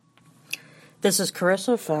This is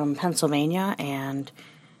Carissa from Pennsylvania, and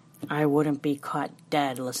I wouldn't be caught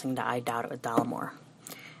dead listening to I Doubt It with Dollemore.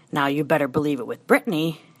 Now, you better believe it with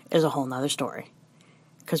Brittany is a whole nother story,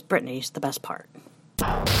 because Brittany's the best part.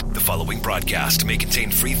 The following broadcast may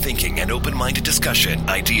contain free thinking and open-minded discussion,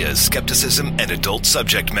 ideas, skepticism, and adult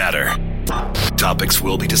subject matter. Topics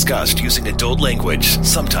will be discussed using adult language,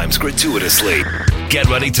 sometimes gratuitously. Get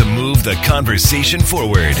ready to move the conversation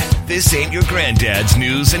forward. This ain't your granddad's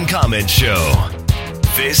news and comment show.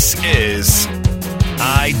 This is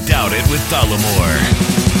I Doubt It with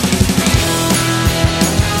Dollemore.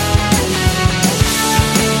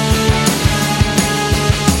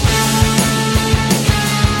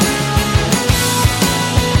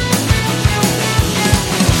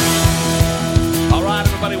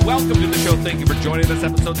 Welcome to the show. Thank you for joining us.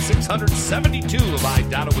 Episode 672 of I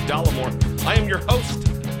Doubt It with Dollemore. I am your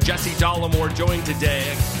host, Jesse Dollemore, joined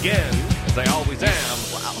today again, as I always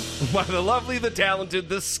am, by the lovely, the talented,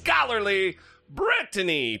 the scholarly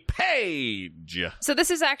Brittany Page. So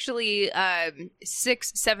this is actually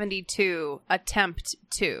 672 attempt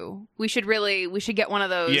 2. We should get one of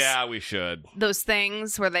those. Yeah, we should. Those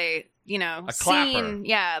things where they, a clapper.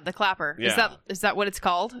 Yeah, the clapper. Yeah. Is that what it's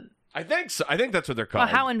called? I think so. I think that's what they're called.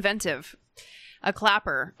 Well, how inventive. A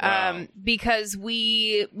clapper. Wow. Because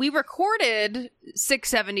we recorded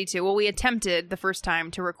 672. Well, we attempted the first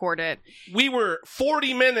time to record it. We were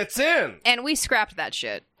 40 minutes in. And we scrapped that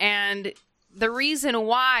shit. And the reason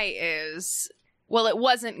why is, well, it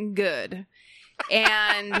wasn't good.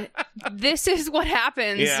 And this is what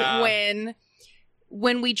happens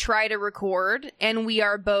when we try to record and we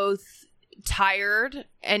are both tired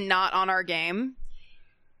and not on our game.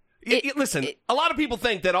 Listen, a lot of people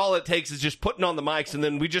think that all it takes is just putting on the mics and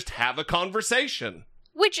then we just have a conversation.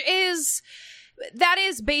 That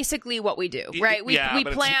is basically what we do, right? We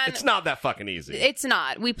plan. It's not that fucking easy. It's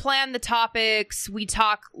not. We plan the topics. We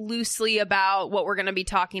talk loosely about what we're going to be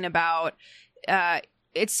talking about.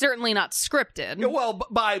 It's certainly not scripted. Yeah, well,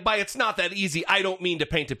 by it's not that easy, I don't mean to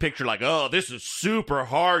paint a picture like, oh, this is super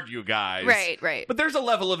hard, you guys. Right. But there's a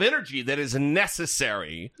level of energy that is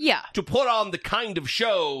necessary to put on the kind of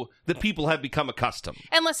show that people have become accustomed.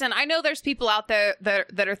 And listen, I know there's people out there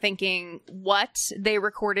that are thinking, what? They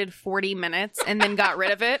recorded 40 minutes and then got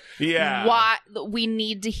rid of it? Yeah. Why? We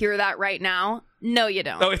need to hear that right now? No, you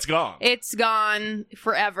don't. Oh, it's gone. It's gone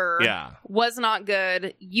forever. Yeah. Was not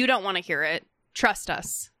good. You don't want to hear it. Trust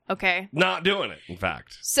us, okay? Not doing it, in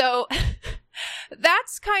fact. So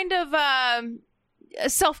that's kind of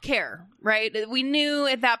self-care, right? We knew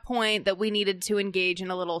at that point that we needed to engage in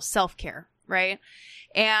a little self-care, right?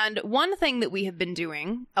 And one thing that we have been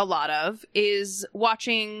doing a lot of is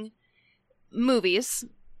watching movies,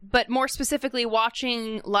 but more specifically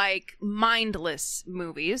watching like mindless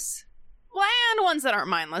movies. Well, and ones that aren't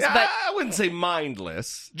mindless. Yeah, but I wouldn't say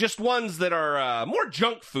mindless. Just ones that are more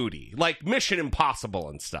junk foody, like Mission Impossible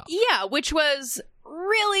and stuff. Yeah, which was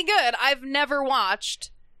really good. I've never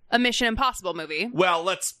watched a Mission Impossible movie. Well,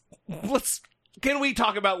 let's. Can we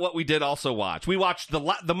talk about what we did also watch? We watched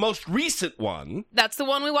the most recent one. That's the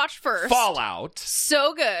one we watched first. Fallout.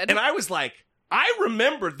 So good. And I was like, I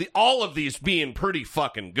remembered all of these being pretty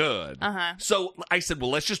fucking good. Uh-huh. So I said, well,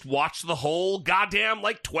 let's just watch the whole goddamn,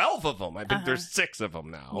 12 of them. I think there's 6 of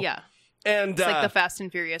them now. Yeah. And it's like the Fast and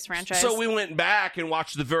Furious franchise. So we went back and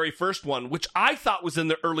watched the very first one, which I thought was in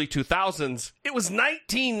the early 2000s. It was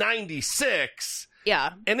 1996.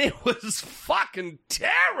 Yeah. And it was fucking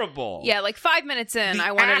terrible. Yeah, 5 minutes in,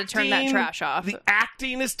 I wanted to turn that trash off. The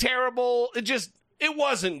acting is terrible. It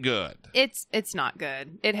wasn't good. It's not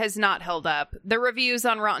good. It has not held up. The reviews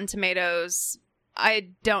on Rotten Tomatoes, I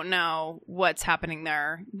don't know what's happening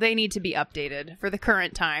there. They need to be updated for the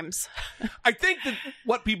current times. I think that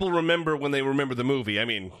what people remember when they remember the movie, I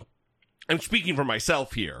mean, I'm speaking for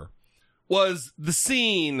myself here, was the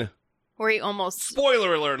scene where he almost...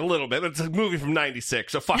 Spoiler alert a little bit. It's a movie from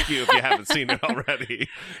 96, so fuck you if you haven't seen it already.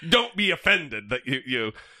 Don't be offended that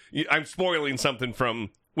you I'm spoiling something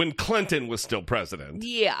from when Clinton was still president.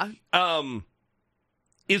 Yeah.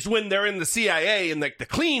 Is when they're in the CIA in the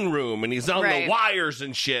clean room and he's on the wires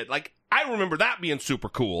and shit. I remember that being super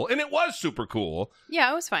cool, and it was super cool.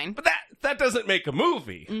 Yeah, it was fine. But that doesn't make a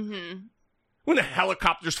movie. Mm-hmm. When the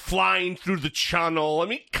helicopter's flying through the channel. I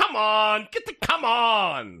mean, come on. Come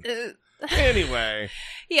on. Anyway.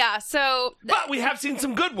 Yeah, so... But we have seen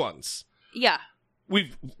some good ones. Yeah.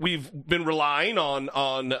 We've been relying on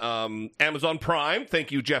Amazon Prime.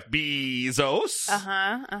 Thank you, Jeff Bezos.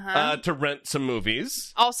 To rent some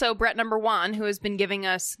movies. Also, Brett number 1, who has been giving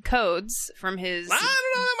us codes from his... I don't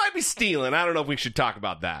know. That might be stealing. I don't know if we should talk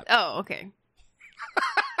about that. Oh, okay.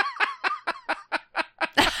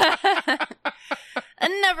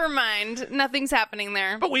 Never mind. Nothing's happening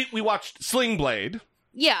there. But we watched Sling Blade,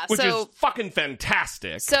 Yeah, which so is fucking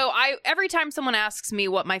fantastic. so every time someone asks me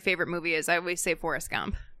what my favorite movie is, I always say Forrest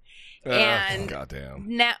Gump. And goddamn.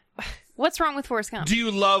 now, what's wrong with Forrest Gump? Do you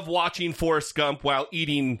love watching Forrest Gump while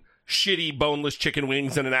eating shitty boneless chicken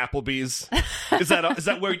wings in an Applebee's? Is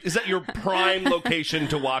that your prime location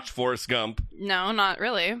to watch Forrest Gump? No, not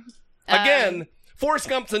really. Again, Forrest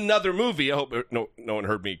Gump's another movie. I hope no one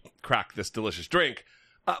heard me crack this delicious drink.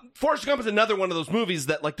 Forrest Gump is another one of those movies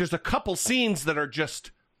that, like, there's a couple scenes that are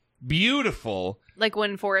just beautiful. Like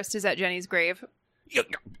when Forrest is at Jenny's grave.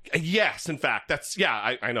 Yes, in fact, that's,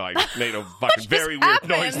 I know, I made a fucking very weird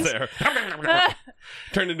noise there.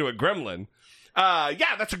 Turned into a gremlin.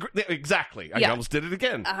 That's exactly. I almost did it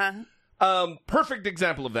again. Perfect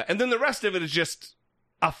example of that. And then the rest of it is just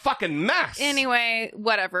a fucking mess. Anyway,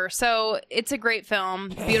 whatever. So it's a great film,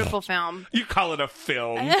 beautiful film. You call it a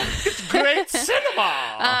film. It's great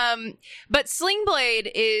cinema. But Sling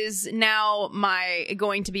Blade is now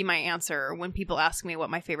going to be my answer when people ask me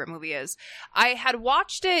what my favorite movie is. I had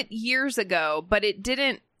watched it years ago, but it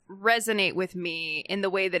didn't resonate with me in the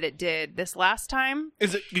way that it did this last time.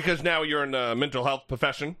 Is it because now you're in a mental health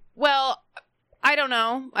profession? Well, I don't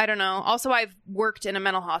know. Also, I've worked in a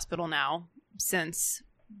mental hospital now since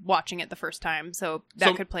watching it the first time, so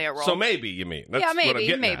that could play a role. So maybe, you mean? That's yeah, what I'm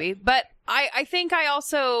getting maybe. at. But I think I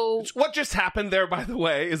also... What just happened there, by the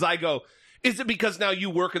way, is I go, is it because now you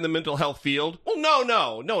work in the mental health field? Well,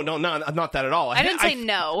 no, not that at all. I didn't say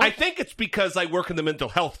no. I think it's because I work in the mental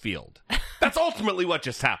health field. That's ultimately what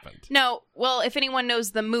just happened. No, well, if anyone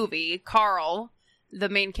knows the movie, Carl, the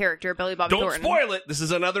main character, Billy Bob Thornton. Don't spoil it. This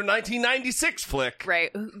is another 1996 flick. Right.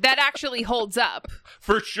 That actually holds up.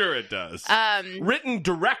 For sure it does. Written,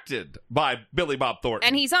 directed by Billy Bob Thornton.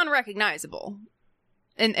 And he's unrecognizable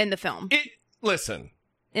in the film. Listen.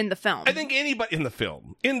 In the film. I think anybody in the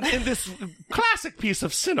film, in this classic piece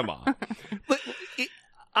of cinema,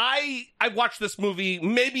 I've watched this movie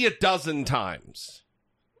maybe a dozen times.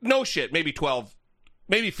 No shit, maybe 12,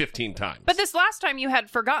 maybe 15 times. But this last time you had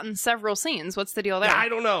forgotten several scenes. What's the deal there? I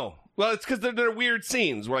don't know. Well, it's because they're weird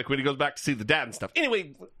scenes, like when he goes back to see the dad and stuff.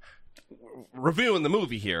 Anyway, reviewing the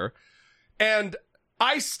movie here, and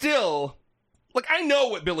I still, I know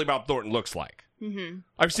what Billy Bob Thornton looks like. Mm-hmm.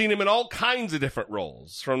 I've seen him in all kinds of different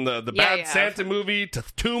roles, from the Bad Santa movie to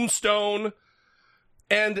Tombstone,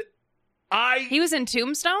 and He was in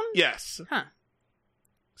Tombstone? Yes. Huh.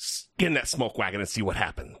 Get in that smoke wagon and see what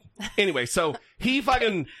happened. Anyway, so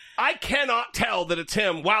I cannot tell that it's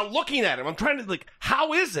him while looking at him. I'm trying to,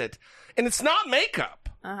 how is it? And it's not makeup.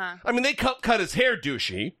 Uh-huh. I mean, they cut his hair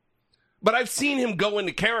douchey, but I've seen him go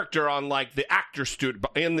into character on, the actor studio,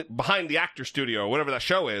 behind the actor studio, or whatever that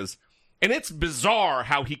show is, and it's bizarre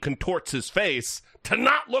how he contorts his face to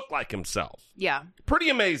not look like himself. Yeah. Pretty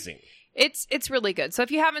amazing. It's really good. So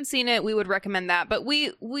if you haven't seen it, we would recommend that. But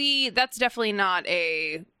we that's definitely not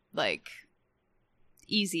a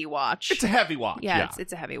easy watch. It's a heavy watch. Yeah.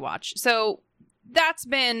 It's a heavy watch. So that's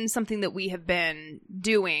been something that we have been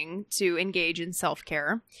doing to engage in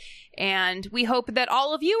self-care. And we hope that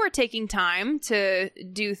all of you are taking time to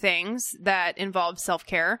do things that involve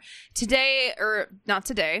self-care. Today, or not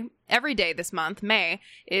today, every day this month, May,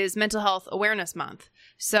 is Mental Health Awareness Month.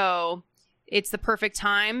 So it's the perfect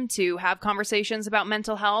time to have conversations about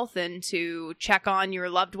mental health and to check on your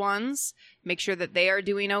loved ones, make sure that they are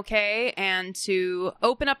doing okay, and to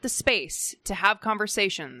open up the space to have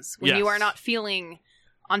conversations when you are not feeling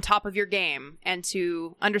on top of your game, and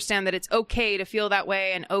to understand that it's okay to feel that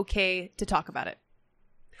way and okay to talk about it.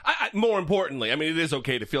 More importantly, I mean, it is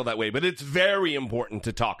okay to feel that way, but it's very important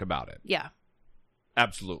to talk about it. Yeah.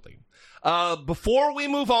 Absolutely. Before we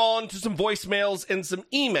move on to some voicemails and some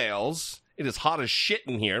emails, it is hot as shit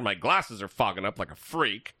in here. My glasses are fogging up like a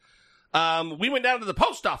freak. We went down to the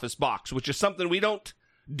post office box, which is something we don't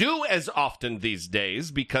do as often these days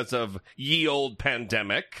because of ye old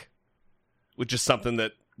pandemic, which is something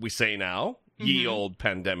that we say now. Mm-hmm. Ye old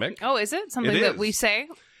pandemic. Oh, is it? Something that we say?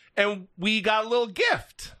 And we got a little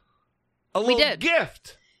gift.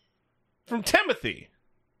 Gift from Timothy.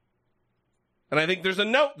 And I think there's a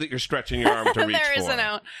note that you're stretching your arm to reach for. There is a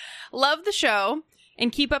note. Love the show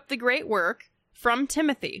and keep up the great work, from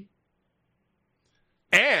Timothy.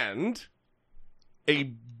 And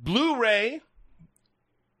a Blu-ray.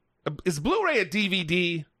 Is Blu-ray a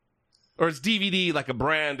DVD? Or is DVD like a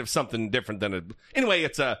brand of something different than a... Anyway,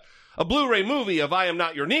 it's a Blu-ray movie of I Am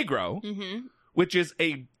Not Your Negro, mm-hmm. which is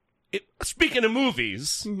speaking of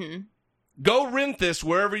movies, mm-hmm. go rent this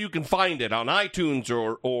wherever you can find it, on iTunes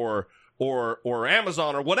or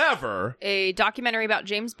Amazon or whatever. A documentary about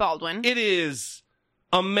James Baldwin. It is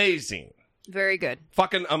amazing. Very good.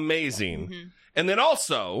 Fucking amazing. And then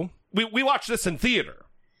also, we watched this in theater.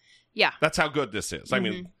 Yeah. That's how good this is. I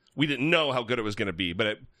mean, we didn't know how good it was going to be,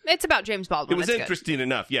 but it's about James Baldwin. it was interesting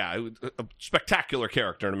enough. Yeah, it was a spectacular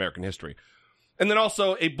character in American history. And then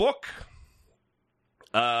also a book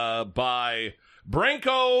by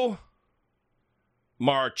Branko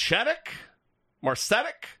Marcetic.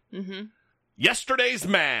 Yesterday's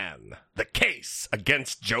Man, The Case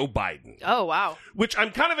Against Joe Biden. Oh, wow. Which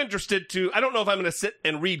I'm kind of interested to. I don't know if I'm going to sit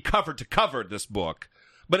and read cover to cover this book,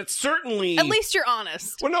 but it's certainly. At least you're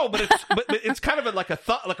honest. Well, no, but it's kind of like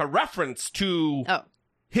a reference to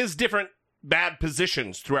his different bad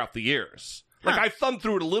positions throughout the years. Like I thumbed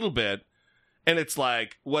through it a little bit, and it's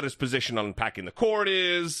like what his position on packing the court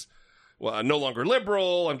is. Well, no longer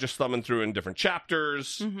liberal. I'm just thumbing through in different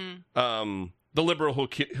chapters. The liberal who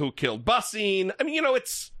killed busing. I mean, you know,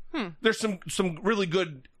 it's there's some really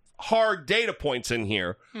good hard data points in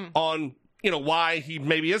here on, you know, why he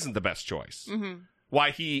maybe isn't the best choice.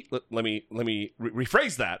 Why he let me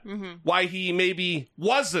rephrase that. Why he maybe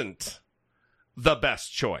wasn't the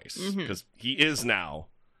best choice, because he is now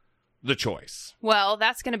the choice. Well,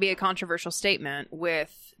 that's going to be a controversial statement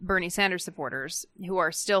with Bernie Sanders supporters who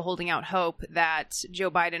are still holding out hope that Joe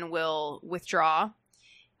Biden will withdraw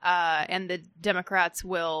and the Democrats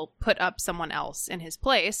will put up someone else in his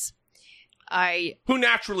place. Who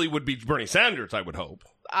naturally would be Bernie Sanders, I would hope.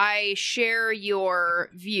 I share your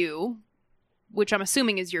view, which I'm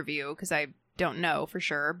assuming is your view because I don't know for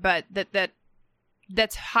sure, but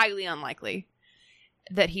that's highly unlikely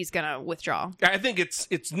that he's going to withdraw. I think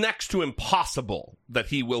it's next to impossible that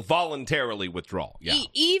he will voluntarily withdraw. Yeah.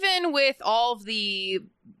 Even with all of the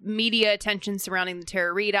media attention surrounding the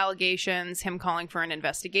Tara Reade allegations, him calling for an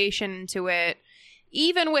investigation into it,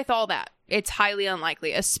 even with all that, it's highly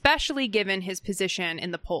unlikely, especially given his position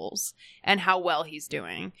in the polls and how well he's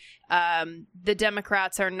doing. The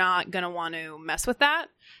Democrats are not going to want to mess with that.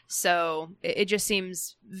 So it just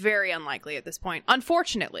seems very unlikely at this point.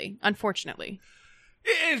 Unfortunately.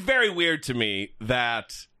 It's very weird to me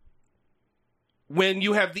that when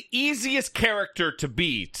you have the easiest character to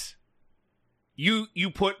beat, you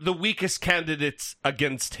put the weakest candidates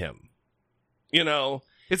against him. You know,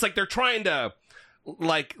 it's like they're trying to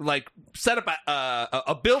like set up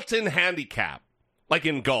a built-in handicap, like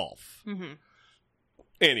in golf.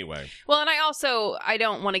 Anyway. Well, and I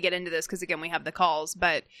don't want to get into this because again we have the calls,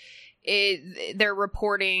 but they're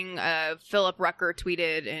reporting, Philip Rucker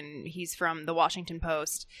tweeted, and he's from the Washington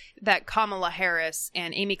Post, that Kamala Harris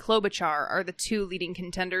and Amy Klobuchar are the two leading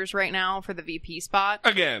contenders right now for the VP spot.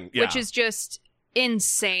 Again, yeah. Which is just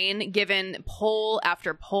insane, given poll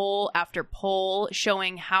after poll after poll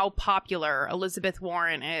showing how popular Elizabeth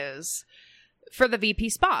Warren is for the VP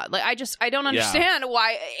spot. Like, I don't understand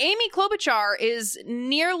why Amy Klobuchar is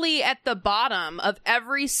nearly at the bottom of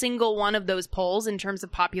every single one of those polls in terms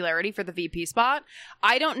of popularity for the VP spot.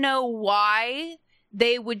 I don't know why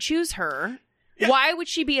they would choose her. Yeah. Why would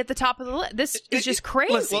she be at the top of the list? This is just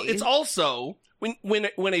crazy. Well, it's also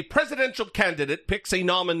when a presidential candidate picks a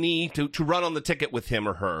nominee to run on the ticket with him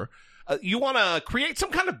or her, you want to create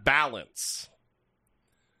some kind of balance.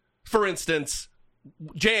 For instance,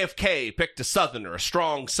 JFK picked a Southerner, a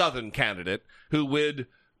strong Southern candidate who would,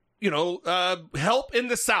 help in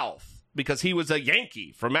the South because he was a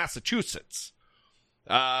Yankee from Massachusetts.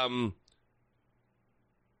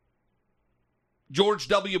 George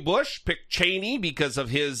W. Bush picked Cheney because of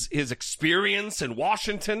his experience in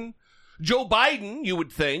Washington. Joe Biden, you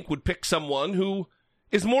would think, would pick someone who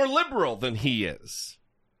is more liberal than he is.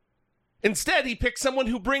 Instead, he picked someone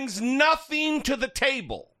who brings nothing to the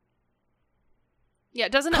table. Yeah,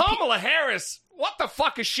 it doesn't. Kamala Harris, what the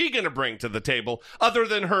fuck is she going to bring to the table other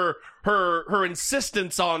than her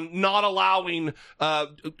insistence on not allowing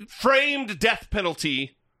framed death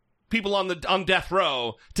penalty people on death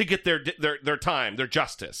row to get their time, their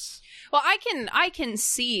justice? Well, I can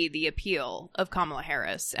see the appeal of Kamala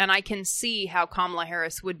Harris, and I can see how Kamala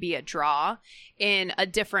Harris would be a draw in a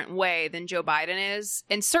different way than Joe Biden is,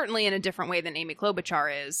 and certainly in a different way than Amy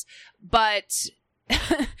Klobuchar is. But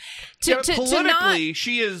politically,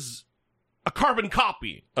 she is a carbon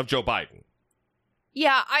copy of Joe Biden.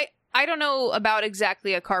 Yeah, I don't know about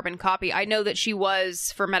exactly a carbon copy. I know that she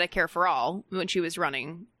was for Medicare for All when she was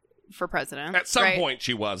running for president. At some point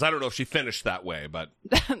she was. I don't know if she finished that way, but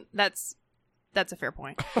that's a fair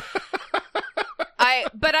point.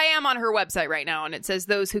 But I am on her website right now, and it says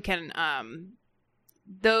those who can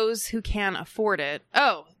those who can afford it.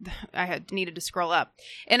 Oh, needed to scroll up.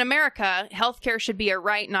 In America, healthcare should be a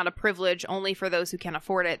right, not a privilege, only for those who can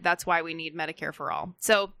afford it. That's why we need Medicare for all.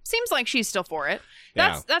 So seems like she's still for it.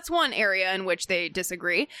 That's one area in which they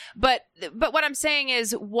disagree. But what I'm saying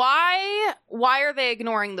is, why are they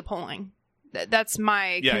ignoring the polling? That's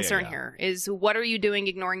my concern here, is what are you doing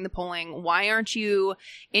ignoring the polling? Why aren't you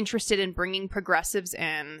interested in bringing progressives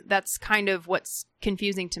in? That's kind of what's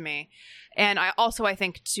confusing to me. And I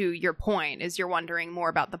think, to your point, is you're wondering more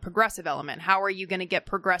about the progressive element. How are you going to get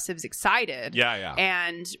progressives excited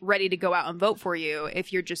and ready to go out and vote for you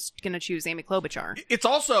if you're just going to choose Amy Klobuchar? It's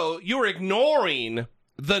also, you're ignoring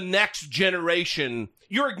the next generation.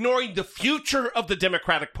 You're ignoring the future of the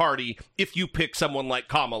Democratic Party if you pick someone like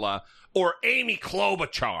Kamala or Amy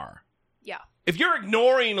Klobuchar. Yeah. If you're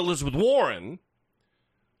ignoring Elizabeth Warren,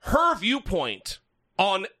 her viewpoint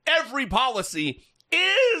on every policy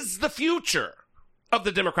is the future of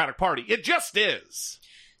the Democratic Party. It just is.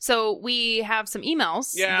 So we have some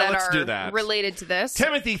emails that are related to this.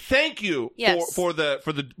 Timothy, thank you for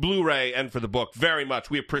the Blu-ray and for the book very much.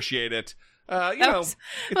 We appreciate it. It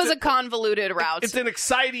was a convoluted route. It's an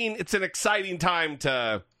exciting time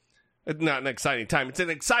to... Not an exciting time. It's an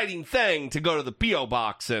exciting thing to go to the P.O.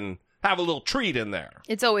 box and have a little treat in there.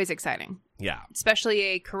 It's always exciting. Yeah. Especially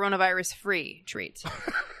a coronavirus-free treat.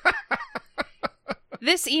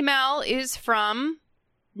 This email is from...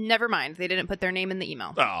 Never mind. They didn't put their name in the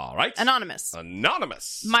email. All right. Anonymous.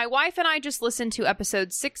 My wife and I just listened to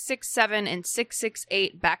episodes 667 and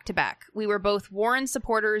 668 back to back. We were both Warren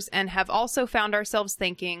supporters and have also found ourselves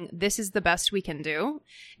thinking this is the best we can do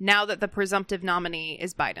now that the presumptive nominee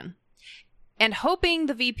is Biden. And hoping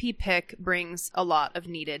the VP pick brings a lot of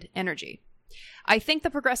needed energy. I think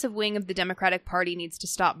the progressive wing of the Democratic Party needs to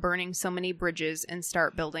stop burning so many bridges and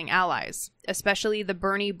start building allies, especially the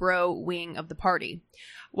Bernie bro wing of the party.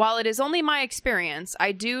 While it is only my experience,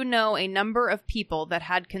 I do know a number of people that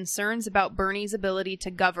had concerns about Bernie's ability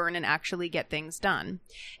to govern and actually get things done.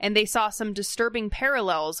 And they saw some disturbing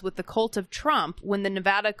parallels with the cult of Trump when the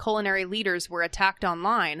Nevada culinary leaders were attacked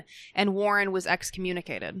online and Warren was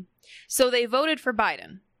excommunicated. So they voted for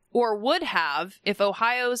Biden, or would have if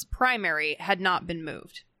Ohio's primary had not been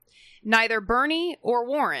moved. Neither Bernie or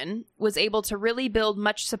Warren was able to really build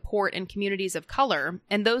much support in communities of color,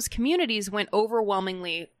 and those communities went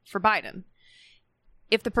overwhelmingly for Biden.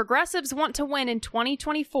 If the progressives want to win in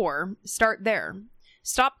 2024, start there.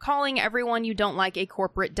 Stop calling everyone you don't like a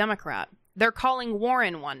corporate Democrat. They're calling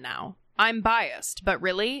Warren one now. I'm biased, but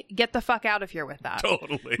really, get the fuck out of here with that.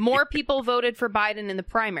 Totally. More people voted for Biden in the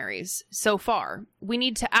primaries so far. We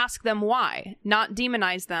need to ask them why, not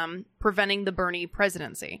demonize them, preventing the Bernie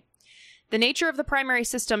presidency. The nature of the primary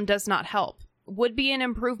system does not help. Would be an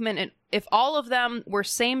improvement if all of them were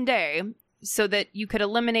same day so that you could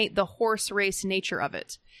eliminate the horse race nature of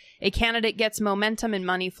it. A candidate gets momentum and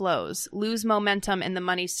money flows. Lose momentum and the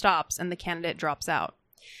money stops and the candidate drops out.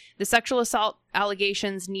 The sexual assault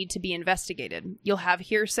allegations need to be investigated. You'll have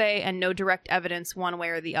hearsay and no direct evidence one way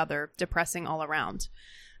or the other, depressing all around.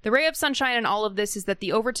 The ray of sunshine in all of this is that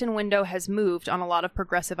the Overton window has moved on a lot of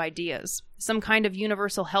progressive ideas. Some kind of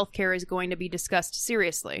universal health care is going to be discussed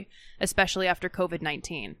seriously, especially after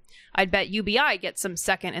COVID-19. I'd bet UBI gets some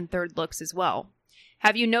second and third looks as well.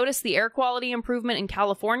 Have you noticed the air quality improvement in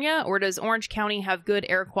California, or does Orange County have good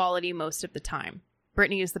air quality most of the time?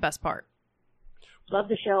 Brittany is the best part. Love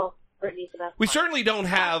the show. Brittany's the best We part. certainly don't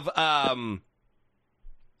have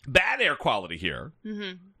bad air quality here,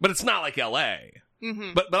 but it's not like L.A.,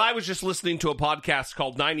 Mm-hmm. But I was just listening to a podcast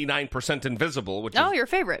called 99% Invisible, which is your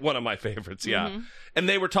favorite. One of my favorites, yeah. And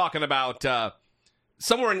they were talking about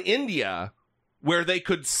somewhere in India where they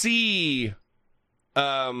could see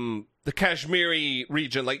the Kashmiri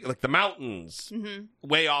region, like the mountains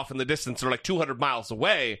way off in the distance, or like 200 miles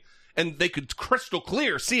away, and they could crystal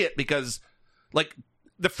clear see it because, like,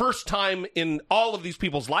 the first time in all of these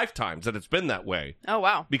people's lifetimes that it's been that way. Oh,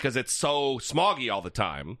 wow. Because it's so smoggy all the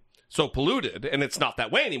time. So polluted, and it's not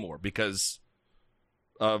that way anymore because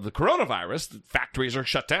of the coronavirus. The factories are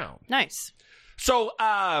shut down. Nice. So,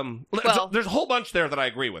 there's a whole bunch there that I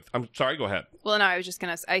agree with. I'm sorry, go ahead. Well, no,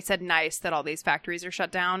 I said nice that all these factories are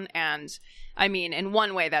shut down, and I mean, in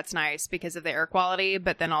one way that's nice because of the air quality,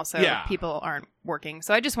 but then also people aren't working.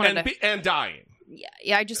 So I just wanted and dying.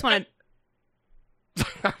 Yeah, I just wanted...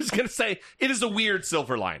 I was going to say, it is a weird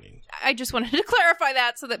silver lining. I just wanted to clarify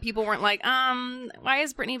that so that people weren't like, why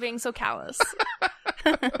is Brittany being so callous?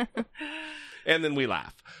 And then we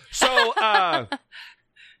laugh. So,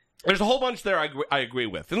 there's a whole bunch there I agree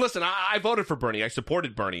with. And listen, I voted for Bernie. I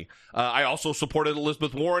supported Bernie. I also supported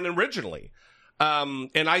Elizabeth Warren originally.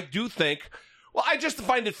 And I do think Well, I just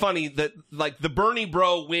find it funny that, like, the Bernie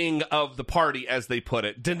bro wing of the party, as they put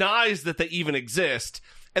it, denies that they even exist.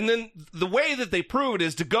 And then the way that they prove it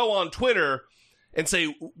is to go on Twitter and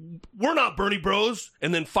say, we're not Bernie bros,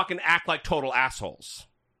 and then fucking act like total assholes.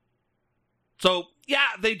 So, yeah,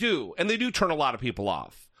 they do. And they do turn a lot of people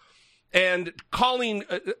off. And calling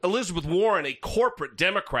Elizabeth Warren a corporate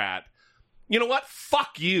Democrat, you know what?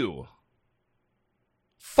 Fuck you.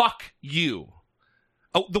 Fuck you.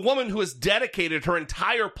 Oh, the woman who has dedicated her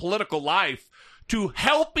entire political life to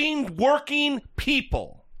helping working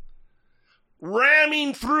people,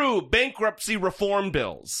 ramming through bankruptcy reform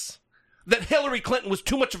bills that Hillary Clinton was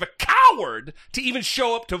too much of a coward to even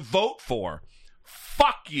show up to vote for.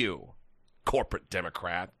 Fuck you, corporate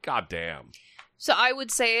Democrat. Goddamn. So I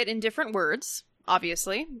would say it in different words,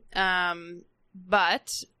 obviously,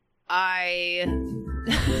 but I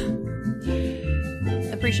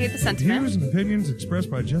appreciate the sentiment. Views and opinions expressed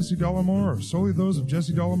by Jesse Dollamore are solely those of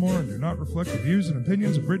Jesse Dollamore and do not reflect the views and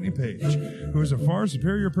opinions of Brittany Page, who is a far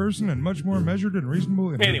superior person and much more measured and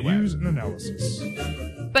reasonable in her views and analysis.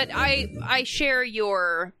 But I share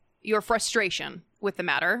your frustration with the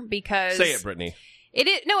matter because... Say it, Brittany. It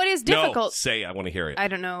is difficult. No, say it. I want to hear it. I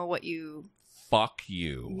don't know what you... Fuck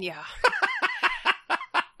you. Yeah.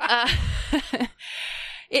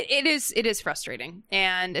 It is frustrating,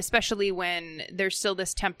 and especially when there's still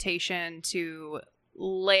this temptation to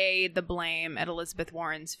lay the blame at Elizabeth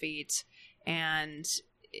Warren's feet, and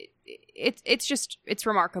it's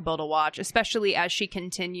remarkable to watch, especially as she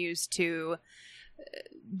continues to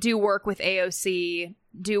do work with AOC,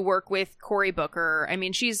 do work with Cory Booker. I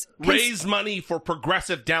mean, she's raise money for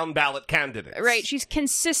progressive down ballot candidates. Right, she's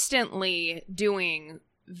consistently doing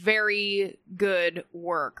very good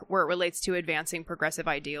work where it relates to advancing progressive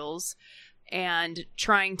ideals and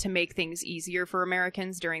trying to make things easier for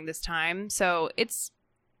Americans during this time. So it's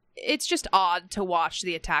just odd to watch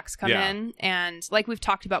the attacks come in. And like we've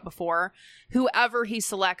talked about before, whoever he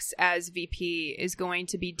selects as VP is going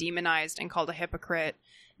to be demonized and called a hypocrite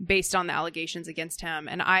based on the allegations against him.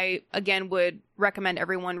 And I, again, would recommend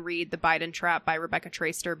everyone read The Biden Trap by Rebecca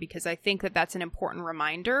Traister, because I think that that's an important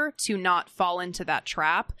reminder to not fall into that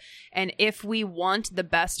trap. And if we want the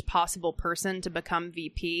best possible person to become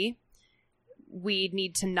VP, we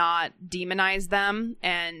need to not demonize them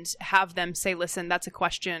and have them say, listen, that's a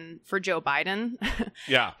question for Joe Biden.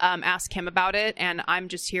 Ask him about it. And I'm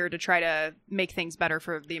just here to try to make things better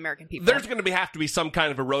for the American people. There's going to have to be some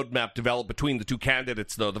kind of a roadmap developed between the two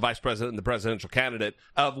candidates, though, the vice president and the presidential candidate,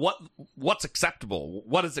 of what's acceptable,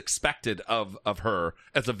 what is expected of her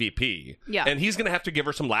as a VP. Yeah. And he's going to have to give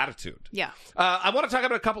her some latitude. Yeah. I want to talk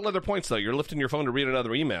about a couple other points, though. You're lifting your phone to read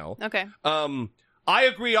another email. Okay. I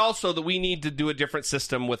agree also that we need to do a different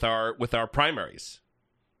system with our primaries,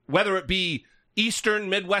 whether it be Eastern,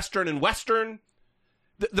 Midwestern, and Western.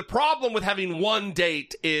 The problem with having one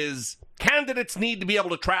date is candidates need to be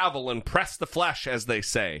able to travel and press the flesh, as they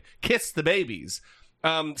say, kiss the babies,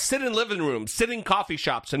 sit in living rooms, sit in coffee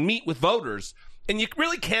shops, and meet with voters. And you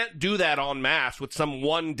really can't do that en masse with some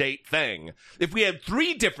one date thing. If we had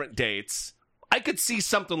 3 different dates, I could see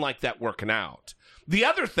something like that working out. The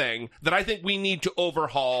other thing that I think we need to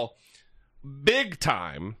overhaul big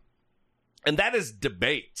time, and that is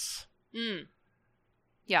debates.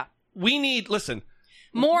 Yeah. We need,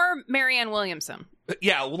 more Marianne Williamson.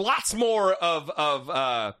 Yeah, lots more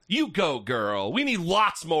of you go, girl. We need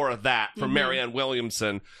lots more of that from Marianne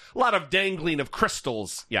Williamson. A lot of dangling of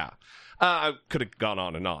crystals. Yeah. I could have gone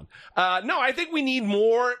on and on. No, I think we need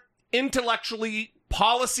more intellectually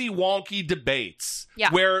policy wonky debates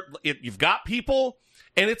where you've got people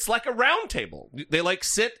and it's like a round table. They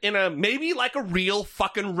sit in maybe like a real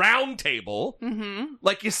fucking round table,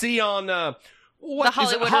 like you see on the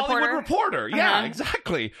Hollywood Reporter. Yeah,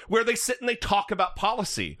 exactly. Where they sit and they talk about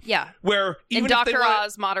policy. Yeah. Where even and Dr.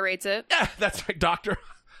 Oz moderates it. Yeah, that's right, Doctor.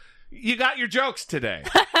 You got your jokes today.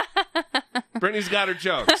 Brittany's got her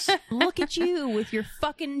jokes. Look at you with your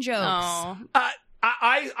fucking jokes. Oh.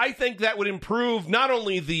 I think that would improve not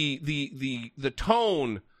only the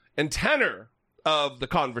tone and tenor of the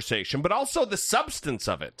conversation, but also the substance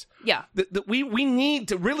of it. Yeah. We need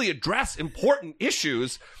to really address important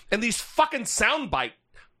issues, and these fucking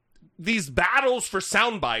these battles for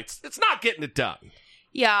sound bites, it's not getting it done.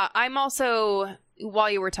 Yeah, I'm also, while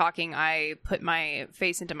you were talking, I put my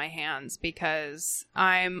face into my hands because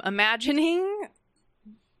I'm imagining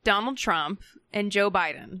Donald Trump and Joe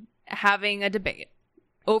Biden having a debate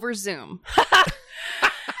over Zoom.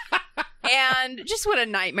 And just what a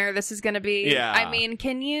nightmare this is going to be. Yeah. I mean,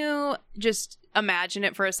 can you just imagine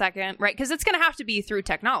it for a second, right? Because it's going to have to be through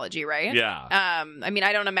technology, right? Yeah. I mean,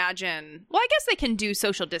 I don't imagine... Well, I guess they can do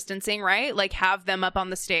social distancing, right? Like, have them up on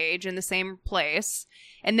the stage in the same place,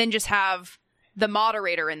 and then just have the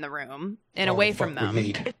moderator in the room and away from them.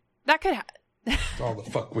 That could... That's all the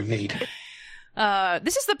fuck we need.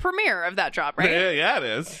 This is the premiere of that drop, right? Yeah, it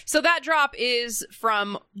is. So that drop is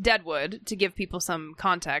from Deadwood, to give people some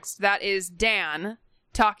context. That is Dan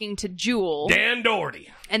talking to Jewel. Dan Doherty.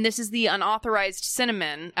 And this is the unauthorized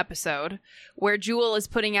cinnamon episode, where Jewel is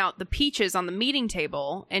putting out the peaches on the meeting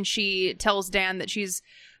table, and she tells Dan that she's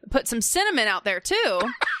put some cinnamon out there, too.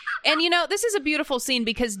 And, you know, this is a beautiful scene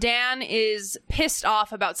because Dan is pissed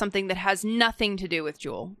off about something that has nothing to do with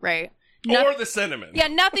Jewel, right? Or the cinnamon. Yeah,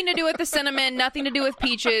 nothing to do with the cinnamon, nothing to do with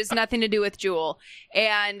peaches, nothing to do with Jewel.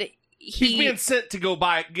 And he's being sent to go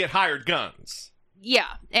get hired guns. Yeah,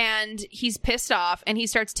 and he's pissed off, and he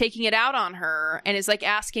starts taking it out on her, and is like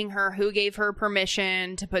asking her who gave her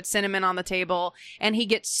permission to put cinnamon on the table, and he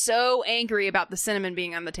gets so angry about the cinnamon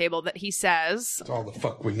being on the table that he says, "That's all the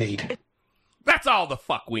fuck we need." That's all the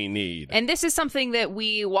fuck we need. And this is something that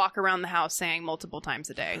we walk around the house saying multiple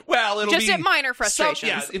times a day. Well, it'll just be at minor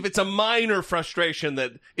frustrations. If it's a minor frustration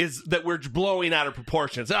that we're blowing out of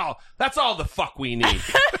proportions, that's all the fuck we need.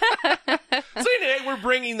 So anyway, we're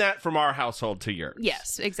bringing that from our household to yours.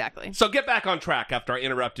 Yes, exactly. So get back on track after I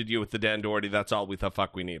interrupted you with the Dan Doherty. That's all the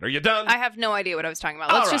fuck we need. Are you done? I have no idea what I was talking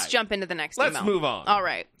about. Let's just jump into the next email. Let's move on. All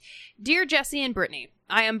right. Dear Jesse and Brittany,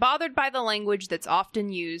 I am bothered by the language that's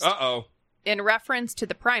often used in reference to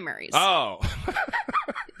the primaries.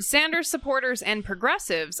 Sanders supporters and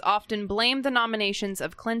progressives often blame the nominations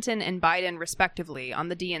of Clinton and Biden, respectively, on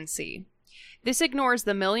the DNC. This ignores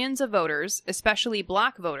the millions of voters, especially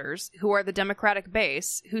black voters, who are the Democratic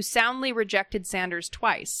base, who soundly rejected Sanders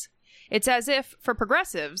twice. It's as if, for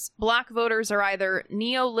progressives, black voters are either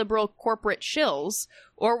neoliberal corporate shills,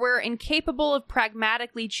 or we're incapable of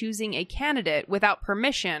pragmatically choosing a candidate without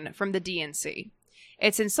permission from the DNC.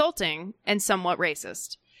 It's insulting and somewhat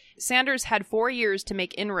racist. Sanders had 4 years to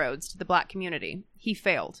make inroads to the black community. He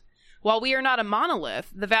failed. While we are not a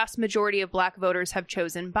monolith, the vast majority of black voters have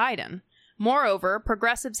chosen Biden. Moreover,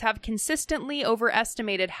 progressives have consistently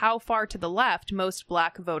overestimated how far to the left most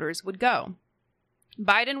black voters would go.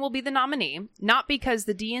 Biden will be the nominee, not because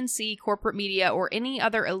the DNC, corporate media, or any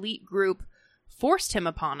other elite group forced him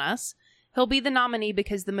upon us. He'll be the nominee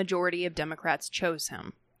because the majority of Democrats chose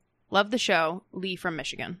him. Love the show. Lee from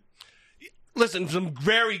Michigan. Listen, some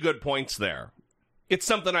very good points there. It's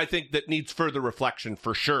something I think that needs further reflection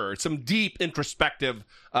for sure. Some deep introspective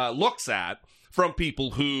looks at from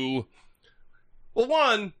people who, well,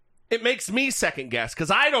 one, it makes me second guess because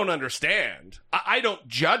I don't understand. I don't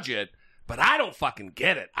judge it, but I don't fucking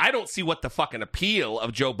get it. I don't see what the fucking appeal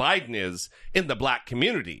of Joe Biden is in the black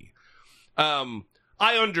community. I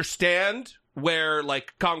understand where,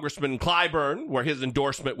 like, Congressman Clyburn, where his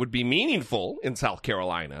endorsement would be meaningful in South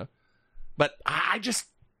Carolina. But I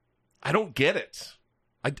don't get it.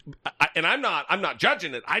 And I'm not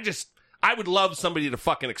judging it. I would love somebody to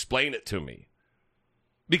fucking explain it to me.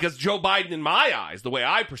 Because Joe Biden, in my eyes, the way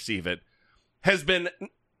I perceive it, has been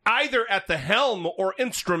either at the helm or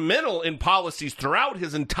instrumental in policies throughout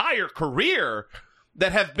his entire career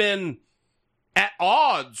that have been at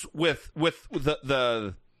odds with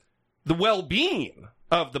the well-being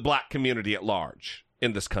of the black community at large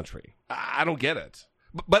in this country. I don't get it.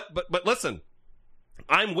 But listen,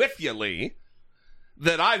 I'm with you, Lee,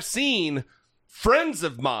 that I've seen friends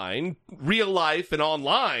of mine, real life and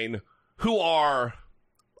online, who are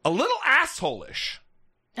a little asshole-ish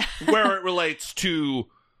where it relates to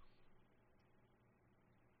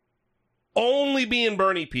only being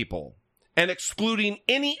Bernie people and excluding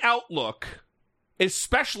any outlook,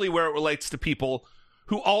 especially where it relates to people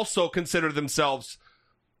who also consider themselves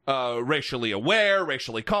racially aware,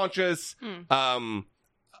 racially conscious. I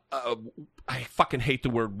fucking hate the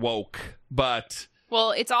word woke, but...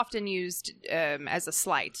 Well, it's often used as a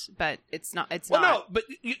slight, but it's not. It's not. No, but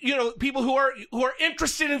you know, people who are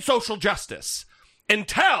interested in social justice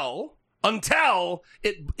until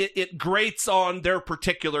it grates on their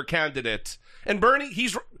particular candidate. And Bernie,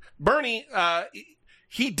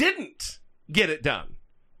 he didn't get it done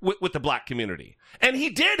with the black community, and he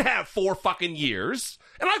did have 4 fucking years,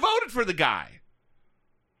 and I voted for the guy,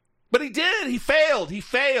 but he did. He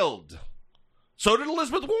failed. So did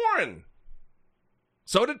Elizabeth Warren.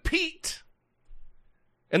 So did Pete.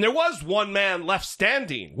 And there was one man left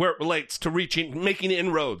standing where it relates to making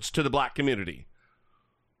inroads to the black community.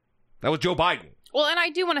 That was Joe Biden. Well, and I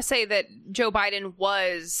do want to say that Joe Biden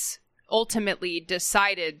was ultimately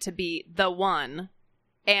decided to be the one,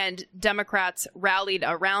 and Democrats rallied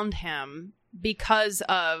around him because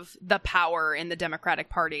of the power in the Democratic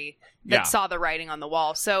Party that saw the writing on the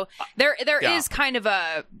wall. So there is kind of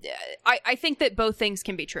I think that both things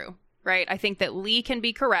can be true, right? I think that Lee can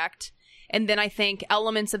be correct. And then I think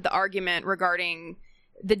elements of the argument regarding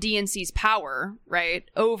the DNC's power, right,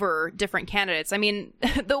 over different candidates. I mean,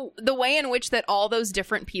 the way in which that all those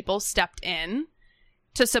different people stepped in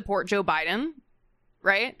to support Joe Biden,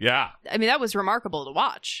 right? Yeah. I mean, that was remarkable to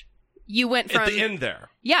watch. You went from... At the end there.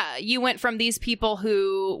 Yeah, you went from these people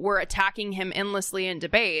who were attacking him endlessly in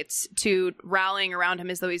debates to rallying around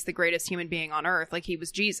him as though he's the greatest human being on earth, like he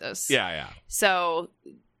was Jesus. Yeah. So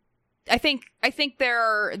I think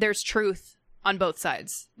there's truth on both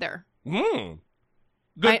sides there.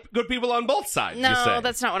 Good people on both sides. No,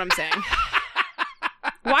 that's not what I'm saying.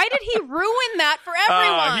 Why did he ruin that for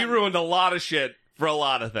everyone? He ruined a lot of shit for a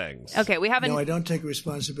lot of things. Okay, we have No, I don't take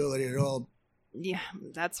responsibility at all. Yeah,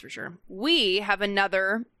 that's for sure. We have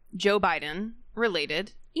another Joe Biden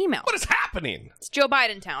related email. What is happening? It's Joe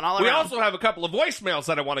Biden town all around. We also have a couple of voicemails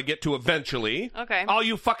that I want to get to eventually. Okay. All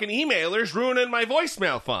you fucking emailers ruining my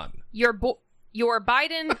voicemail fun. Your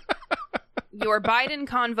Biden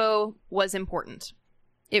convo was important.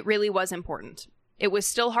 It really was important. It was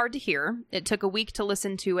still hard to hear. It took a week to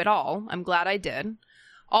listen to it all. I'm glad I did.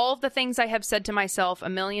 All of the things I have said to myself a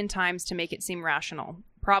million times to make it seem rational.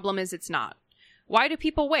 Problem is, it's not. Why do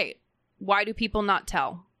people wait? Why do people not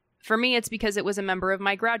tell? For me, it's because it was a member of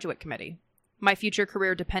my graduate committee. My future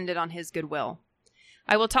career depended on his goodwill.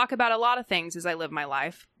 I will talk about a lot of things as I live my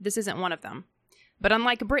life. This isn't one of them. But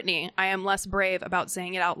unlike Brittany, I am less brave about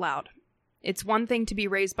saying it out loud. It's one thing to be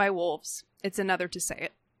raised by wolves. It's another to say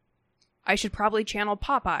it. I should probably channel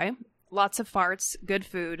Popeye. Lots of farts, good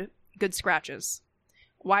food, good scratches.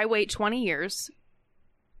 Why wait 20 years?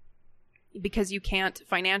 Because you can't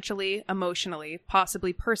financially, emotionally,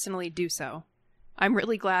 possibly personally do so. I'm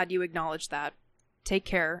really glad you acknowledged that. Take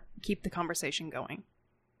care. Keep the conversation going.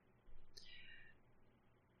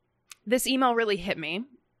 This email really hit me.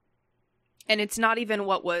 And it's not even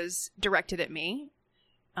what was directed at me.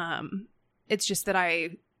 It's just that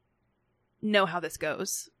I know how this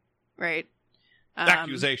goes. Right?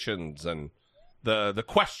 Accusations and the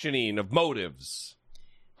questioning of motives.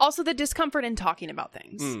 Also the discomfort in talking about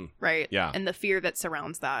things, right? Yeah. And the fear that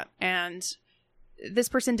surrounds that. And this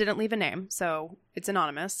person didn't leave a name, so it's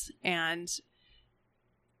anonymous. And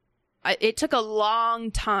it took a long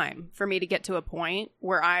time for me to get to a point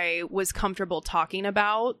where I was comfortable talking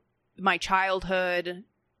about my childhood,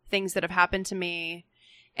 things that have happened to me.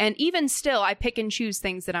 And even still, I pick and choose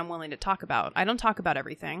things that I'm willing to talk about. I don't talk about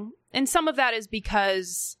everything. And some of that is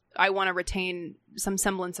because I want to retain some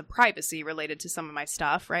semblance of privacy related to some of my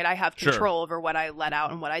stuff, right? I have control over what I let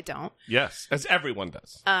out and what I don't. Yes, as everyone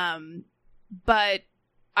does. But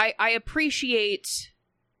I appreciate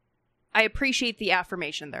the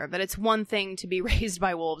affirmation there, that it's one thing to be raised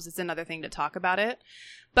by wolves, it's another thing to talk about it.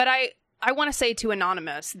 But I want to say to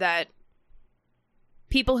Anonymous that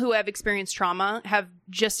people who have experienced trauma have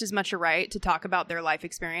just as much a right to talk about their life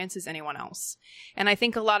experience as anyone else. And I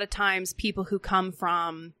think a lot of times people who come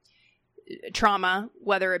from trauma,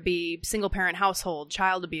 whether it be single parent household,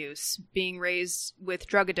 child abuse, being raised with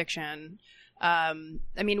drug addiction,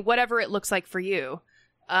 whatever it looks like for you,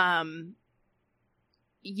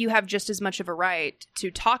 you have just as much of a right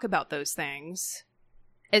to talk about those things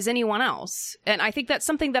as anyone else. And I think that's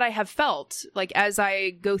something that I have felt, like, as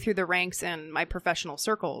I go through the ranks in my professional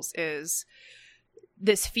circles, is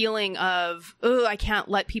this feeling of, oh, I can't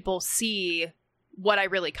let people see what I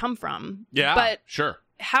really come from. Yeah, but sure.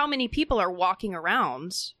 How many people are walking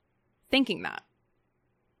around thinking that?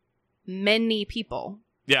 Many people.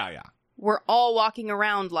 Yeah. We're all walking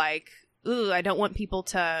around like, ooh, I don't want people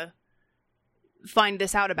to find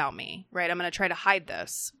this out about me, right? I'm going to try to hide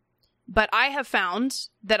this. But I have found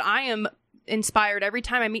that I am inspired every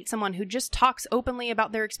time I meet someone who just talks openly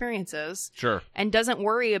about their experiences. Sure. And doesn't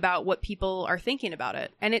worry about what people are thinking about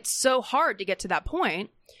it. And it's so hard to get to that point,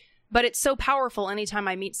 but it's so powerful anytime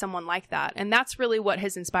I meet someone like that. And that's really what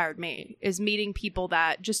has inspired me, is meeting people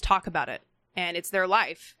that just talk about it. And it's their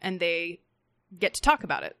life, and they get to talk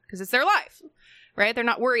about it because it's their life, right? They're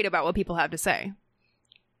not worried about what people have to say.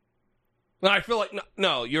 I feel like,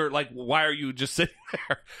 no, you're like, why are you just sitting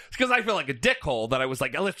there? It's because I feel like a dickhole that I was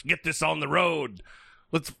like, let's get this on the road.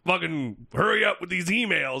 Let's fucking hurry up with these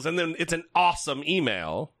emails. And then it's an awesome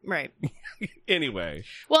email. Right. Anyway.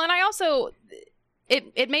 Well, and I also,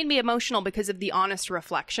 it made me emotional because of the honest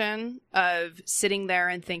reflection of sitting there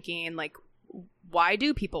and thinking, like, why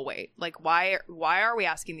do people wait? Like, why are we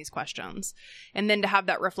asking these questions? And then to have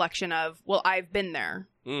that reflection of, well, I've been there,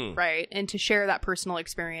 right? And to share that personal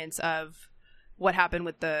experience of what happened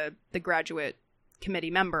with the graduate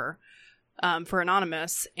committee member for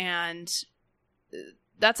Anonymous, and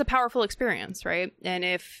that's a powerful experience, right? And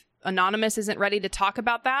if Anonymous isn't ready to talk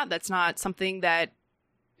about that, that's not something that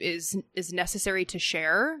is necessary to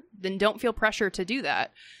share, then don't feel pressure to do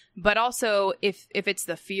that. But also, if it's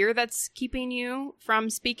the fear that's keeping you from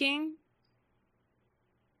speaking,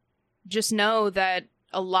 just know that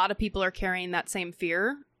a lot of people are carrying that same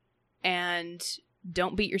fear, and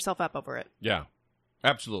don't beat yourself up over it. Yeah,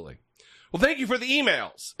 absolutely. Well, thank you for the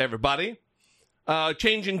emails, everybody.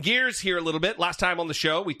 Changing gears here a little bit. Last time on the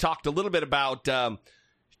show, we talked a little bit about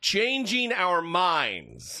changing our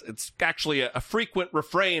minds. It's actually a frequent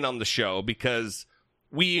refrain on the show because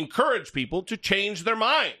we encourage people to change their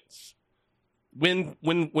minds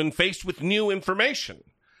when faced with new information.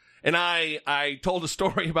 And I told a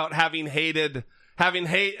story about having been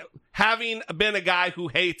a guy who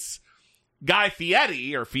hates Guy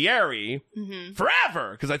Fieri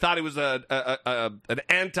forever because I thought he was an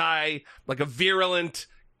virulent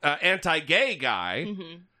anti-gay guy,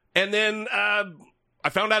 and then I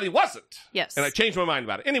found out he wasn't. Yes, and I changed my mind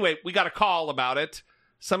about it. Anyway, we got a call about it.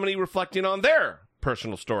 Somebody reflecting on their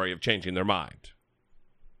personal story of changing their mind.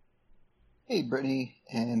 Hey, Brittany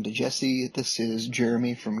and Jesse. This is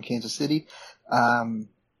Jeremy from Kansas City.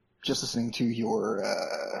 Just listening to your,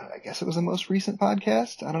 I guess it was the most recent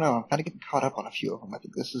podcast. I don't know. I'm kind of getting caught up on a few of them. I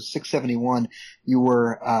think this is 671. You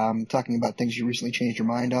were talking about things you recently changed your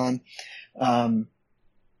mind on. When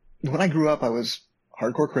I grew up, I was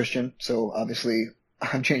hardcore Christian, so obviously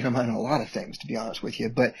I've changed my mind on a lot of things, to be honest with you.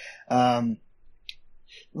 But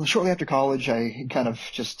shortly after college, I kind of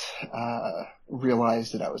just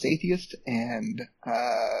realized that I was atheist, and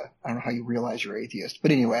I don't know how you realize you're atheist,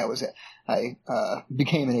 but anyway, I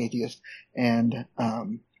became an atheist, and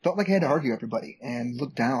felt like I had to argue everybody and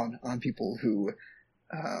look down on people who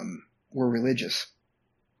were religious.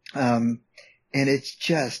 And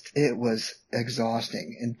it was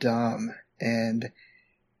exhausting and dumb, and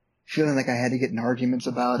feeling like I had to get in arguments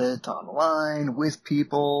about it online with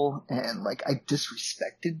people, and like I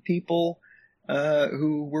disrespected people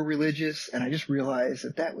who were religious, and I just realized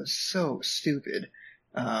that was so stupid.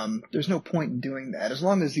 There's no point in doing that as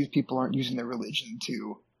long as these people aren't using their religion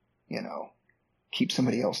to, keep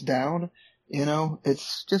somebody else down.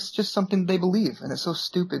 It's just something they believe, and it's so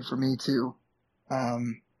stupid for me to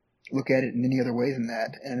look at it in any other way than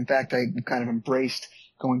that. And in fact, I kind of embraced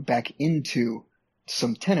going back into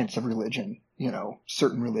some tenets of religion,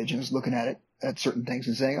 certain religions, looking at certain things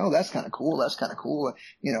and saying, oh, that's kind of cool. That's kind of cool.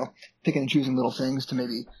 Picking and choosing little things to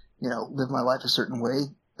maybe, live my life a certain way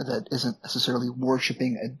that isn't necessarily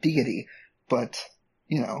worshiping a deity, but,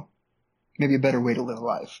 maybe a better way to live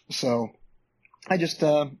life. So I just,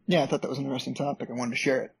 I thought that was an interesting topic. I wanted to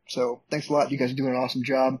share it. So thanks a lot. You guys are doing an awesome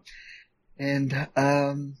job. And,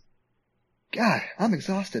 God, I'm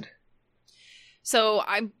exhausted. So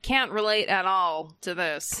I can't relate at all to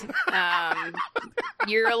this.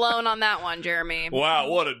 You're alone on that one, Jeremy. Wow,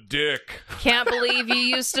 what a dick. Can't believe you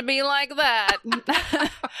used to be like that.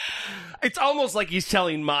 It's almost like he's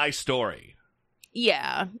telling my story.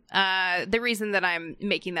 Yeah. The reason that I'm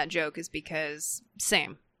making that joke is because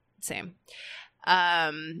same. It's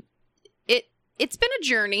been a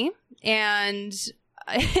journey, and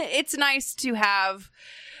it's nice to have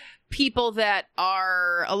people that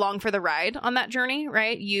are along for the ride on that journey,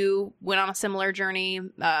 right? You went on a similar journey.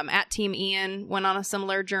 At Team Ian went on a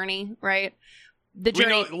similar journey, right? The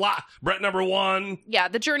journey, Brett number 1. Yeah,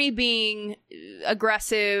 the journey being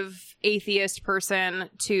aggressive atheist person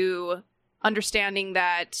to understanding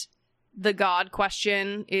that the God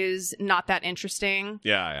question is not that interesting.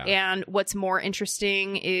 Yeah. And what's more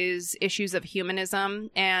interesting is issues of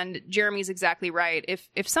humanism. And Jeremy's exactly right.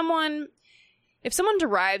 If someone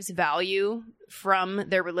derives value from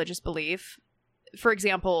their religious belief, for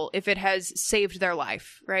example, if it has saved their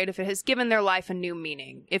life, right? If it has given their life a new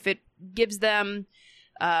meaning, if it gives them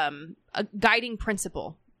a guiding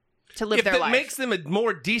principle to live their life. If it makes them a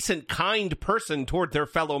more decent, kind person toward their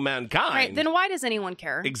fellow mankind. Right, then why does anyone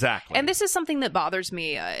care? Exactly. And this is something that bothers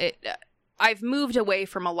me. I've moved away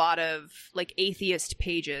from a lot of atheist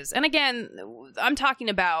pages. And again, I'm talking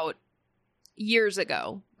about years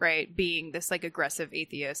ago, right? Being this aggressive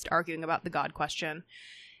atheist arguing about the God question.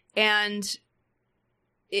 And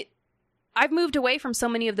I've moved away from so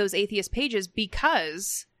many of those atheist pages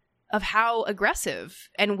because of how aggressive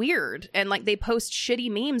and weird, and they post shitty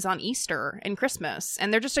memes on Easter and Christmas,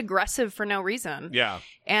 and they're just aggressive for no reason. Yeah.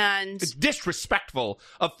 And it's disrespectful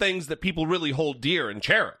of things that people really hold dear and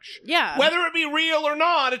cherish. Yeah. Whether it be real or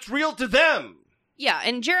not, it's real to them. Yeah,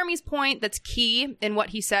 and Jeremy's point that's key in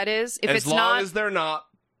what he said is, if as it's long not, as they're not,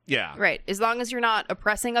 Yeah. Right. As long as you're not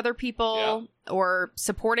oppressing other people or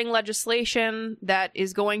supporting legislation that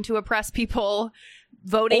is going to oppress people,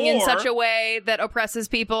 voting in such a way that oppresses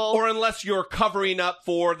people. Or unless you're covering up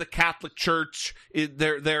for the Catholic Church,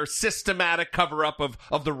 their systematic cover-up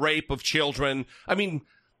of the rape of children. I mean,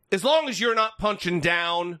 as long as you're not punching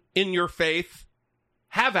down in your faith,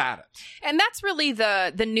 have at it. And that's really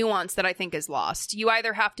the nuance that I think is lost. You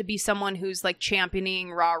either have to be someone who's like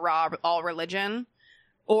championing rah-rah all religion,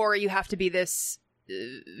 or you have to be this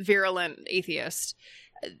virulent atheist.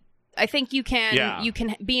 I think you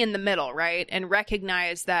can be in the middle, right? And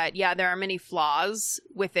recognize that, there are many flaws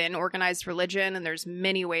within organized religion, and there's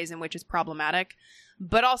many ways in which it's problematic.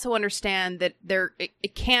 But also understand that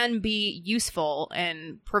it can be useful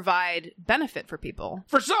and provide benefit for people.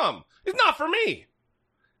 For some. It's not for me.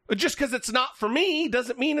 Just because it's not for me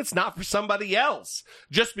doesn't mean it's not for somebody else.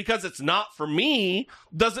 Just because it's not for me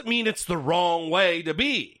doesn't mean it's the wrong way to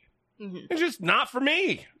be. Mm-hmm. It's just not for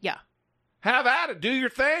me. Yeah. Have at it. Do your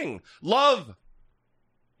thing. Love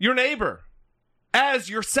your neighbor as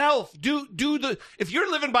yourself. If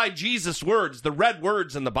you're living by Jesus' words, the red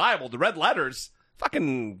words in the Bible, the red letters,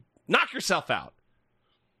 fucking knock yourself out.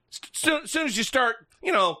 Soon as you start,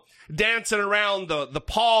 dancing around the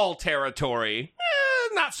Paul territory,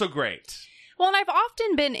 not so great. Well, and I've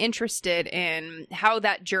often been interested in how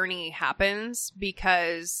that journey happens,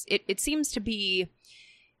 because it seems to be,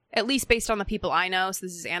 at least based on the people I know, so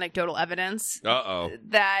this is anecdotal evidence,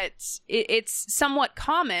 that it's somewhat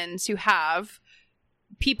common to have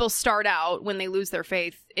people start out when they lose their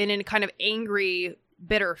faith in a kind of angry,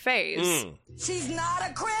 bitter phase. She's not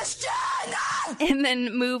a Christian! And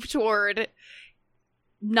then move toward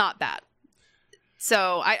not that.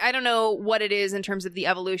 So I don't know what it is in terms of the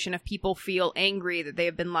evolution of people feel angry that they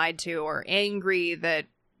have been lied to, or angry that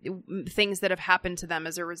things that have happened to them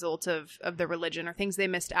as a result of their religion, or things they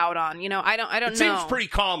missed out on. I don't know. It seems pretty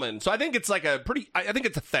common. So I think it's like I think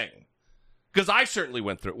it's a thing. Because I certainly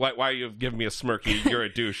went through it. Why are you giving me a smirky, you're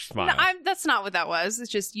a douche smile? No, that's not what that was.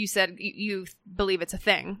 It's just you said you believe it's a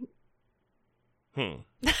thing.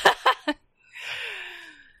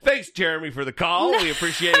 Thanks, Jeremy, for the call. We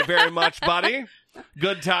appreciate it very much, buddy.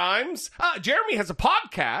 Good times. Jeremy has a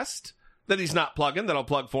podcast that he's not plugging, that I'll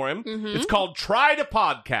plug for him. Mm-hmm. It's called Try to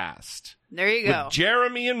Podcast. There you go. With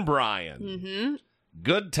Jeremy and Brian. Mm-hmm.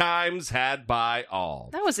 Good times had by all.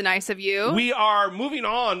 That was nice of you. We are moving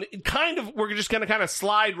on. We're just going to kind of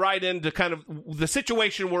slide right into kind of the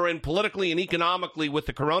situation we're in politically and economically with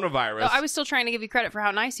the coronavirus. Oh, I was still trying to give you credit for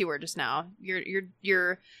how nice you were just now.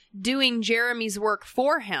 You're doing Jeremy's work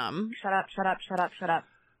for him. Shut up.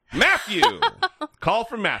 Matthew. Call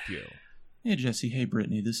from Matthew. Hey, Jesse. Hey,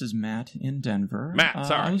 Brittany. This is Matt in Denver. Matt,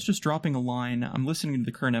 sorry. I was just dropping a line. I'm listening to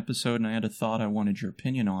the current episode, and I had a thought I wanted your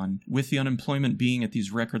opinion on. With the unemployment being at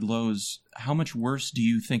these record lows, how much worse do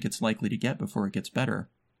you think it's likely to get before it gets better?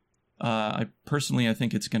 I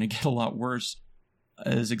think it's going to get a lot worse.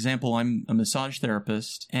 As example, I'm a massage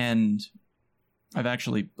therapist, and I've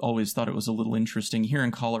actually always thought it was a little interesting. Here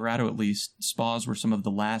in Colorado, at least, spas were some of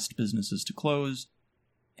the last businesses to close.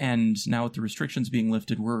 And now with the restrictions being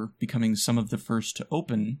lifted, we're becoming some of the first to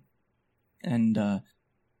open. And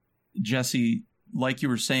Jesse, like you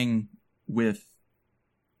were saying with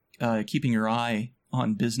keeping your eye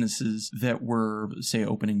on businesses that were, say,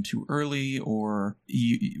 opening too early, or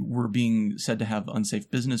were being said to have unsafe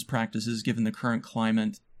business practices given the current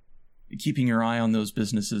climate, keeping your eye on those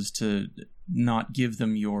businesses to not give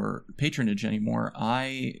them your patronage anymore,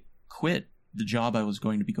 I quit the job I was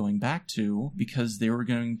going to be going back to because they were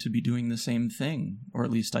going to be doing the same thing, or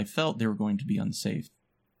at least I felt they were going to be unsafe.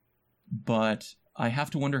 But I have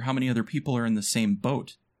to wonder how many other people are in the same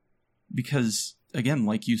boat, because, again,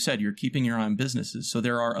 like you said, you're keeping your eye on businesses, so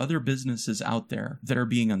there are other businesses out there that are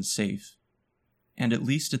being unsafe. And at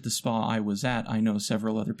least at the spa I was at, I know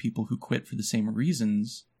several other people who quit for the same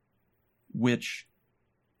reasons, which,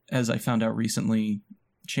 as I found out recently,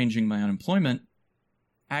 changing my unemployment,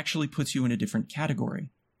 actually puts you in a different category.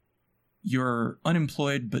 You're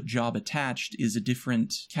unemployed but job attached is a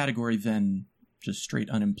different category than just straight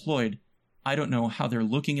unemployed. I don't know how they're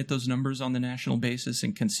looking at those numbers on the national basis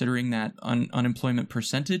and considering that unemployment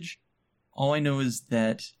percentage. All I know is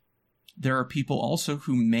that there are people also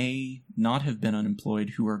who may not have been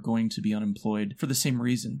unemployed who are going to be unemployed for the same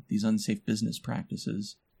reason, these unsafe business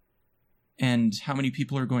practices. And how many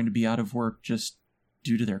people are going to be out of work just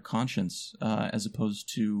due to their conscience, as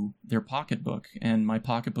opposed to their pocketbook. And my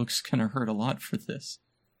pocketbook's going to hurt a lot for this.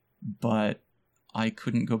 But I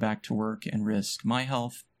couldn't go back to work and risk my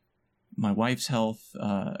health, my wife's health,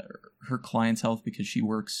 her client's health because she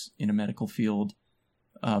works in a medical field,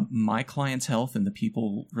 my clients' health and the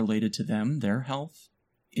people related to them, their health,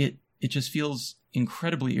 it just feels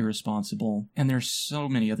incredibly irresponsible. And there's so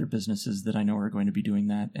many other businesses that I know are going to be doing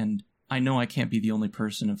that. And I know I can't be the only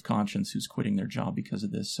person of conscience who's quitting their job because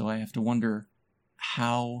of this. So I have to wonder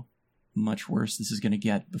how much worse this is going to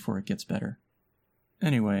get before it gets better.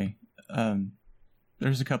 Anyway,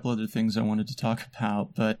 there's a couple other things I wanted to talk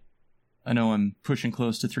about, but I know I'm pushing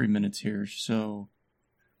close to 3 minutes here. So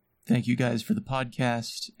thank you guys for the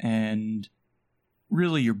podcast. And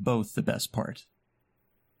really, you're both the best part.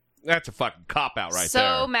 That's a fucking cop-out right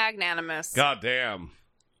there. So magnanimous. God damn.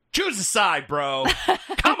 Choose a side, bro.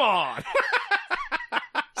 Come on.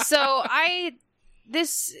 So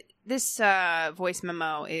this voice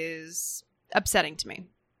memo is upsetting to me.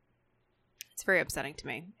 It's very upsetting to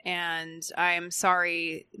me. And I am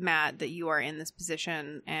sorry, Matt, that you are in this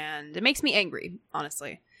position. And it makes me angry,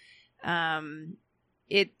 honestly.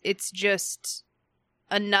 It's just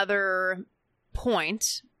another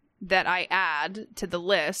point that I add to the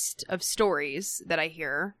list of stories that I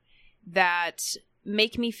hear that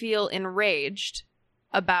make me feel enraged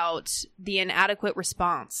about the inadequate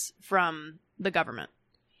response from the government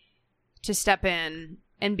to step in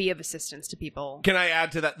and be of assistance to people. Can I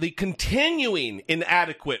add to that? The continuing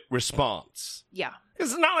inadequate response. Yeah.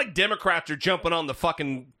 It's not like Democrats are jumping on the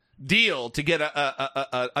fucking deal to get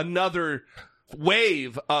another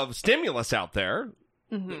wave of stimulus out there.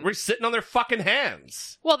 Mm-hmm. We're sitting on their fucking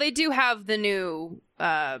hands. Well, they do have the new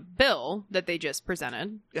bill that they just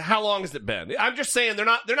presented. How long has it been? I'm just saying they're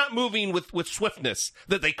not moving with swiftness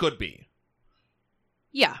that they could be.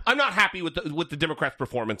 Yeah. I'm not happy with the Democrats'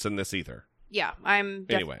 performance in this either. Yeah, I'm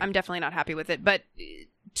definitely not happy with it. But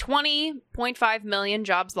 20.5 million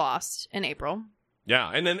jobs lost in April.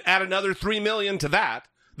 Yeah, and then add another 3 million to that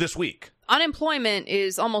this week. Unemployment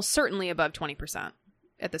is almost certainly above 20%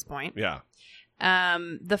 at this point. Yeah.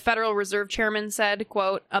 The Federal Reserve Chairman said,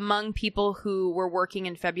 quote, among people who were working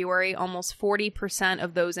in February, almost 40%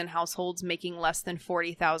 of those in households making less than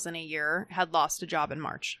 $40,000 a year had lost a job in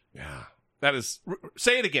March. Yeah, that is,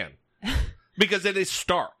 say it again, because it is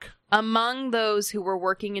stark. Among those who were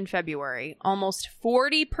working in February, almost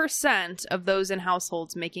 40% of those in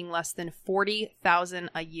households making less than $40,000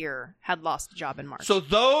 a year had lost a job in March. So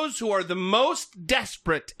those who are the most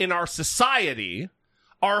desperate in our society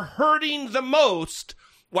are hurting the most,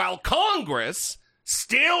 while Congress,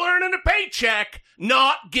 still earning a paycheck,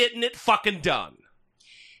 not getting it fucking done.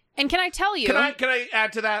 And can I tell you... Can I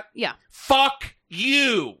add to that? Yeah. Fuck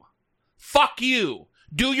you. Fuck you.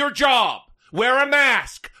 Do your job. Wear a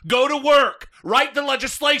mask. Go to work. Write the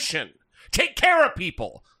legislation. Take care of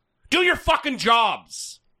people. Do your fucking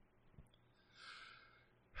jobs.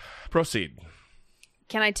 Proceed.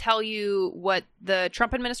 Can I tell you what the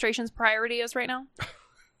Trump administration's priority is right now?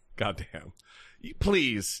 Goddamn.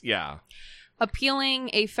 Please, yeah. Appealing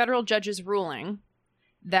a federal judge's ruling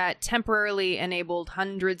that temporarily enabled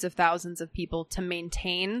hundreds of thousands of people to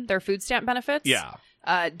maintain their food stamp benefits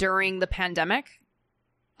during the pandemic.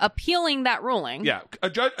 Appealing that ruling. Yeah, a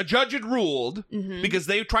judge had ruled because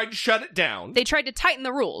they tried to shut it down. They tried to tighten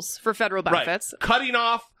the rules for federal benefits. Right. Cutting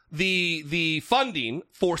off the funding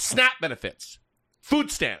for SNAP benefits,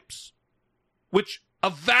 food stamps, which a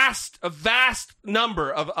vast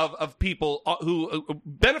number of people who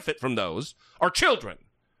benefit from those are children.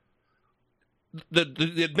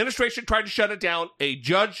 The administration tried to shut it down. A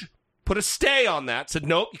judge put a stay on that, said,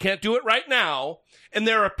 nope, you can't do it right now. And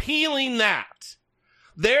they're appealing that.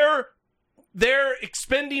 They're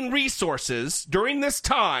expending resources during this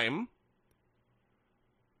time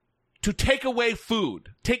to take away food.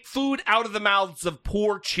 Take food out of the mouths of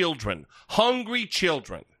poor children, hungry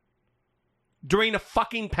children, during a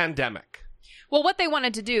fucking pandemic. Well, what they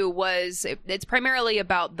wanted to do was, it's primarily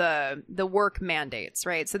about the work mandates,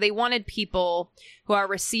 right? So they wanted people who are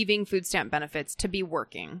receiving food stamp benefits to be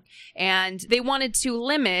working. And they wanted to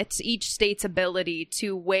limit each state's ability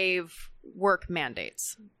to waive work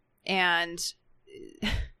mandates. And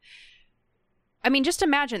I mean, just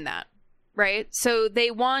imagine that, right? So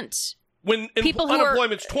they want when people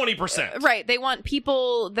unemployment's 20%. Right. They want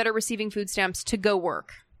people that are receiving food stamps to go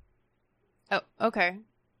work. Oh, okay.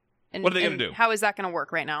 And what are they going to do? How is that going to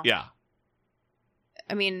work right now? Yeah.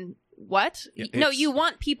 I mean, what? No, you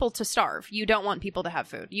want people to starve. You don't want people to have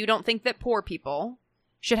food. You don't think that poor people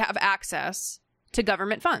should have access to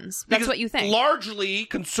government funds. That's what you think. Largely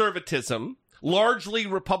conservatism, largely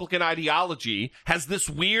Republican ideology has this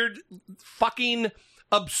weird, fucking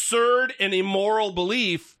absurd and immoral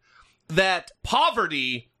belief that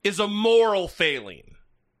poverty is a moral failing.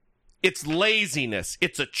 It's laziness.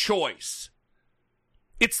 It's a choice.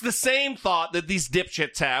 It's the same thought that these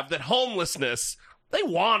dipshits have, that homelessness They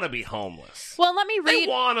want to be homeless. Well, let me read. They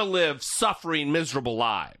want to live suffering, miserable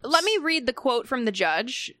lives. Let me read the quote from the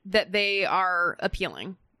judge that they are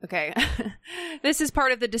appealing. Okay. This is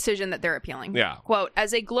part of the decision that they're appealing. Yeah. Quote,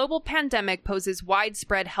 as a global pandemic poses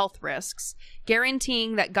widespread health risks,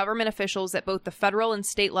 guaranteeing that government officials at both the federal and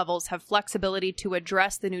state levels have flexibility to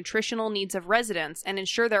address the nutritional needs of residents and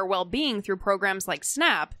ensure their well-being through programs like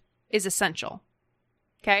SNAP is essential.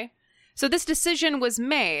 Okay? So this decision was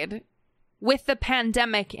made with the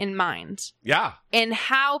pandemic in mind. Yeah. And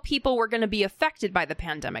how people were going to be affected by the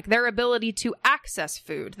pandemic. Their ability to access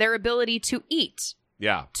food. Their ability to eat.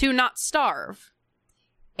 Yeah. To not starve.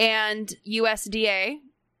 And USDA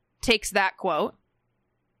takes that quote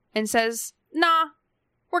and says, nah,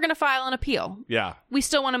 we're going to file an appeal. Yeah. We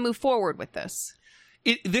still want to move forward with this.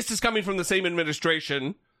 This is coming from the same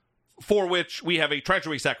administration for which we have a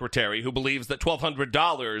Treasury Secretary who believes that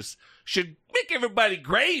 $1,200 should make everybody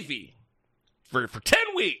gravy for 10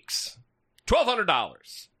 weeks.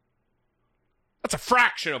 $1,200. That's a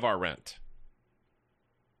fraction of our rent.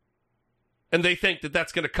 And they think that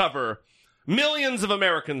that's going to cover millions of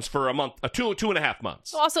Americans for a month, 2.5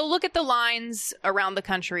 months. Also, look at the lines around the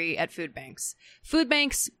country at food banks. Food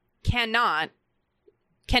banks cannot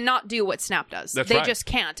do what SNAP does. That's they right. just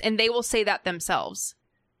can't. And they will say that themselves.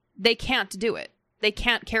 They can't do it. They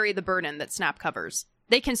can't carry the burden that SNAP covers.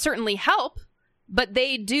 They can certainly help, but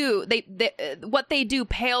what they do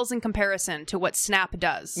pales in comparison to what SNAP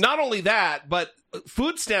does. Not only that, but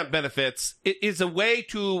food stamp benefits is a way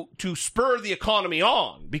to spur the economy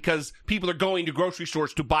on because people are going to grocery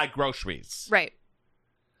stores to buy groceries. Right.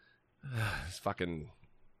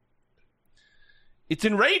 It's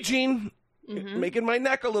enraging. Mm-hmm. Making my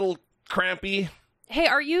neck a little crampy. Hey,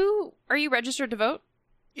 are you registered to vote?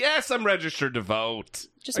 Yes, I'm registered to vote.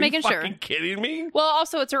 Just making sure. Are you fucking kidding me? Well,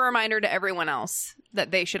 also, it's a reminder to everyone else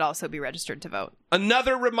that they should also be registered to vote.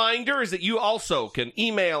 Another reminder is that you also can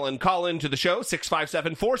email and call into the show,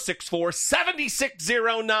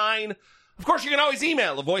 657-464-7609. Of course, you can always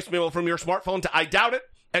email a voicemail from your smartphone to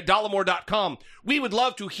idoubitit@dollamore.com. We would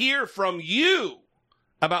love to hear from you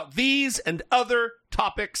about these and other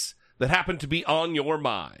topics that happen to be on your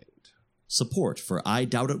mind. Support for I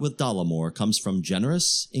Doubt It with Dollamore comes from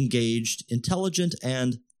generous, engaged, intelligent,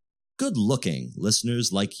 and good-looking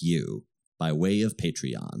listeners like you by way of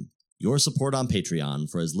Patreon. Your support on Patreon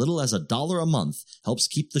for as little as $1 a month helps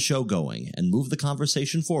keep the show going and move the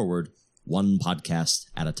conversation forward one podcast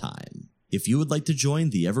at a time. If you would like to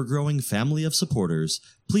join the ever-growing family of supporters,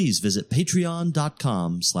 please visit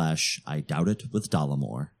patreon.com/I Doubt It with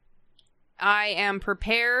Dollamore. I am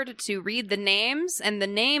prepared to read the names, and the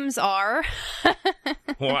names are...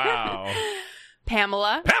 Wow.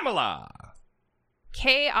 Pamela.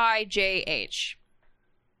 Kijh.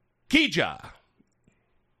 Kijh.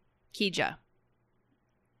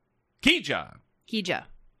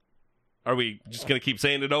 Are we just going to keep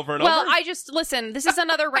saying it over and Well, over? listen, this is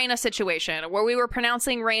another Raina situation where we were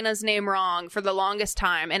pronouncing Raina's name wrong for the longest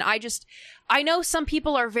time. And I know some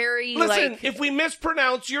people are very Listen, if we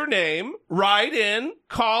mispronounce your name, write in,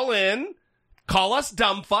 call us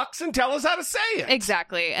dumb fucks and tell us how to say it.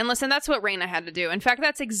 Exactly. And listen, that's what Raina had to do. In fact,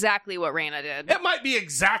 that's exactly what Raina did. It might be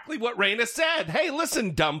exactly what Raina said. Hey,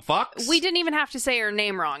 listen, dumb fucks. We didn't even have to say her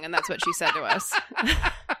name wrong, and that's what she said to us.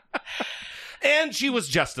 And she was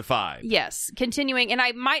justified. Yes. Continuing, and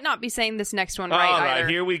I might not be saying this next one right either. All right,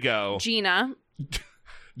 here we go. Gina.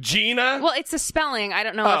 Gina? Well, it's a spelling. I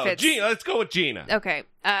don't know if it's... Gina. Let's go with Gina. Okay.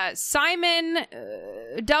 Simon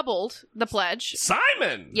doubled the pledge.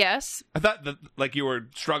 Simon? Yes. I thought that, you were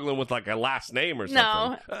struggling with, a last name or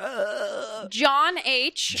something. No. John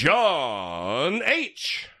H. John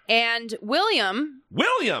H. And William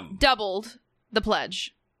doubled the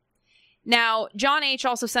pledge. Now, John H.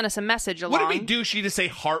 also sent us a message along. Would it be douchey to say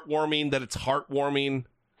heartwarming, that it's heartwarming?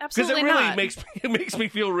 Absolutely because it really not. makes me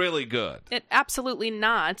feel really good. It absolutely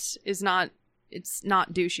it's not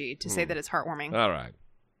douchey to say that it's heartwarming. All right.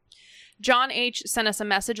 John H. sent us a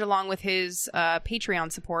message along with his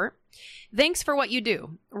Patreon support. Thanks for what you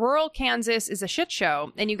do. Rural Kansas is a shit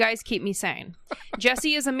show, and you guys keep me sane.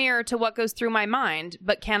 Jesse is a mirror to what goes through my mind,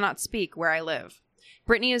 but cannot speak where I live.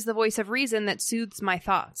 Brittany is the voice of reason that soothes my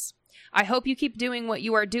thoughts. I hope you keep doing what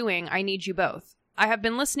you are doing. I need you both. I have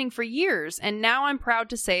been listening for years, and now I'm proud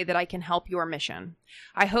to say that I can help your mission.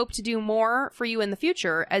 I hope to do more for you in the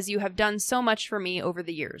future, as you have done so much for me over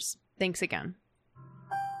the years. Thanks again.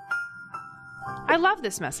 I love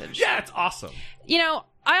this message. Yeah, it's awesome. You know,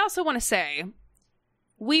 I also want to say,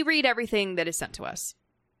 we read everything that is sent to us.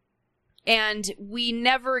 And we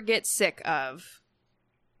never get sick of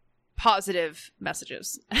positive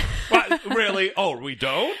messages. What, really? Oh, we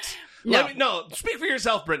don't? Speak for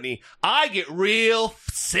yourself, Brittany. I get real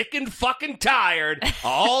sick and fucking tired of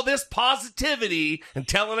all this positivity and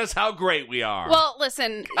telling us how great we are. Well,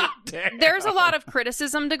 listen, there's a lot of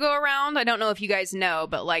criticism to go around. I don't know if you guys know,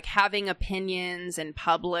 but like having opinions in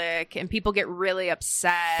public and people get really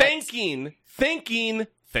upset. Thinking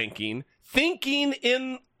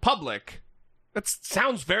in public. That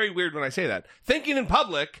sounds very weird when I say that. Thinking in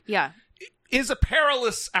public. Yeah. Is a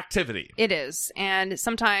perilous activity. It is. And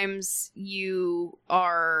sometimes you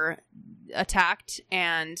are attacked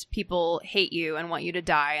and people hate you and want you to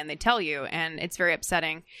die and they tell you, and it's very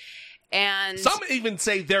upsetting. And some even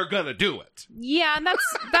say they're gonna do it. Yeah, and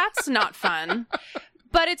that's not fun.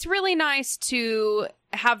 But it's really nice to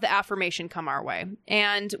have the affirmation come our way.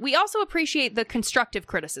 And we also appreciate the constructive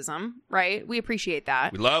criticism, right? We appreciate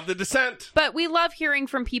that. We love the dissent. But we love hearing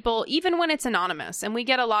from people, even when it's anonymous. And we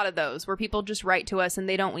get a lot of those where people just write to us and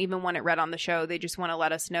they don't even want it read on the show. They just want to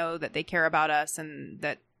let us know that they care about us and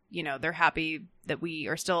that, you know, they're happy that we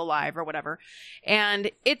are still alive or whatever.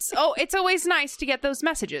 And it's always nice to get those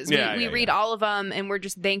messages. We read all of them, and we're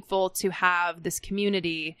just thankful to have this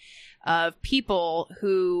community of people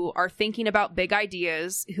who are thinking about big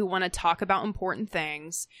ideas, who want to talk about important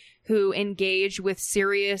things, who engage with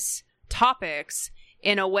serious topics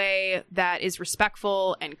in a way that is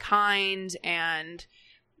respectful and kind and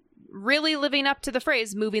really living up to the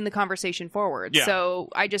phrase, moving the conversation forward. Yeah. So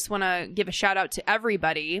I just want to give a shout out to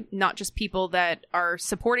everybody, not just people that are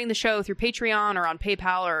supporting the show through Patreon or on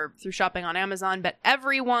PayPal or through shopping on Amazon, but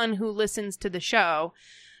everyone who listens to the show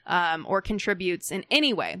or contributes in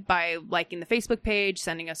any way by liking the Facebook page,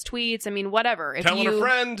 sending us tweets. I mean, whatever. Telling a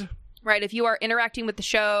friend. Right. If you are interacting with the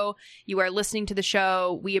show, you are listening to the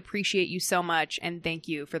show, we appreciate you so much. And thank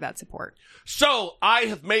you for that support. So I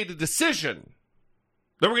have made a decision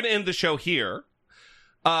that we're going to end the show here.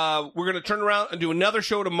 We're going to turn around and do another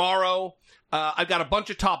show tomorrow. I've got a bunch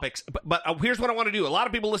of topics, but here's what I want to do. A lot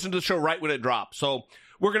of people listen to the show right when it drops. So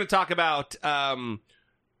we're going to talk about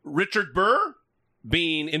Richard Burr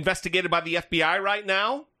being investigated by the FBI right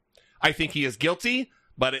now. I think he is guilty,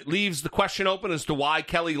 but it leaves the question open as to why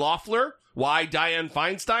Kelly Loeffler, why Dianne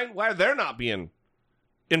Feinstein, why they're not being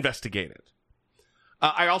investigated.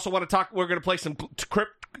 I also want to talk, we're going to play some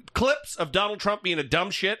clips of Donald Trump being a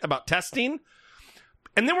dumb shit about testing.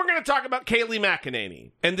 And then we're going to talk about Kayleigh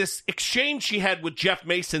McEnany and this exchange she had with Jeff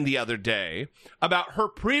Mason the other day about her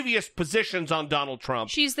previous positions on Donald Trump.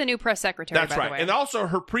 She's the new press secretary, That's by right. the way. And also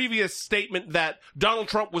her previous statement that Donald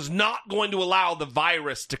Trump was not going to allow the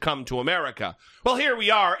virus to come to America. Well, here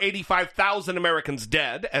we are, 85,000 Americans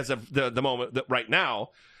dead as of the moment right now.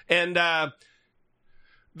 And that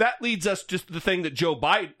leads us to the thing that Joe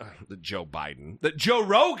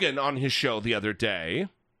Rogan on his show the other day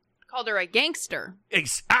called her a gangster.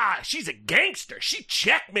 She's a gangster. She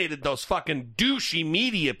checkmated those fucking douchey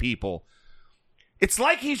media people. It's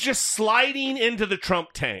like he's just sliding into the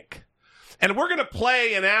Trump tank. And we're going to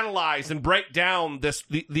play and analyze and break down this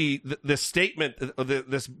statement,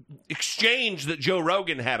 this exchange that Joe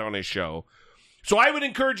Rogan had on his show. So I would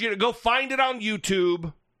encourage you to go find it on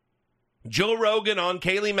YouTube. Joe Rogan on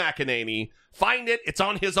Kayleigh McEnany. Find it. It's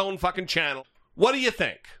on his own fucking channel. What do you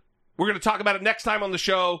think? We're going to talk about it next time on the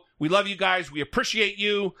show. We love you guys. We appreciate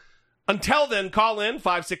you. Until then, call in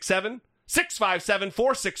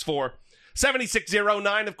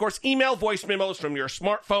 567-657-464-7609. Of course, email voice memos from your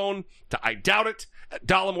smartphone to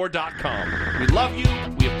idoubt@dollemore.com. We love you.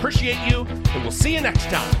 We appreciate you. And we'll see you next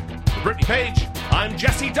time. For Brittany Page, I'm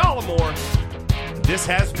Jesse Dollemore. This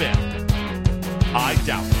has been I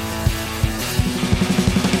Doubt It.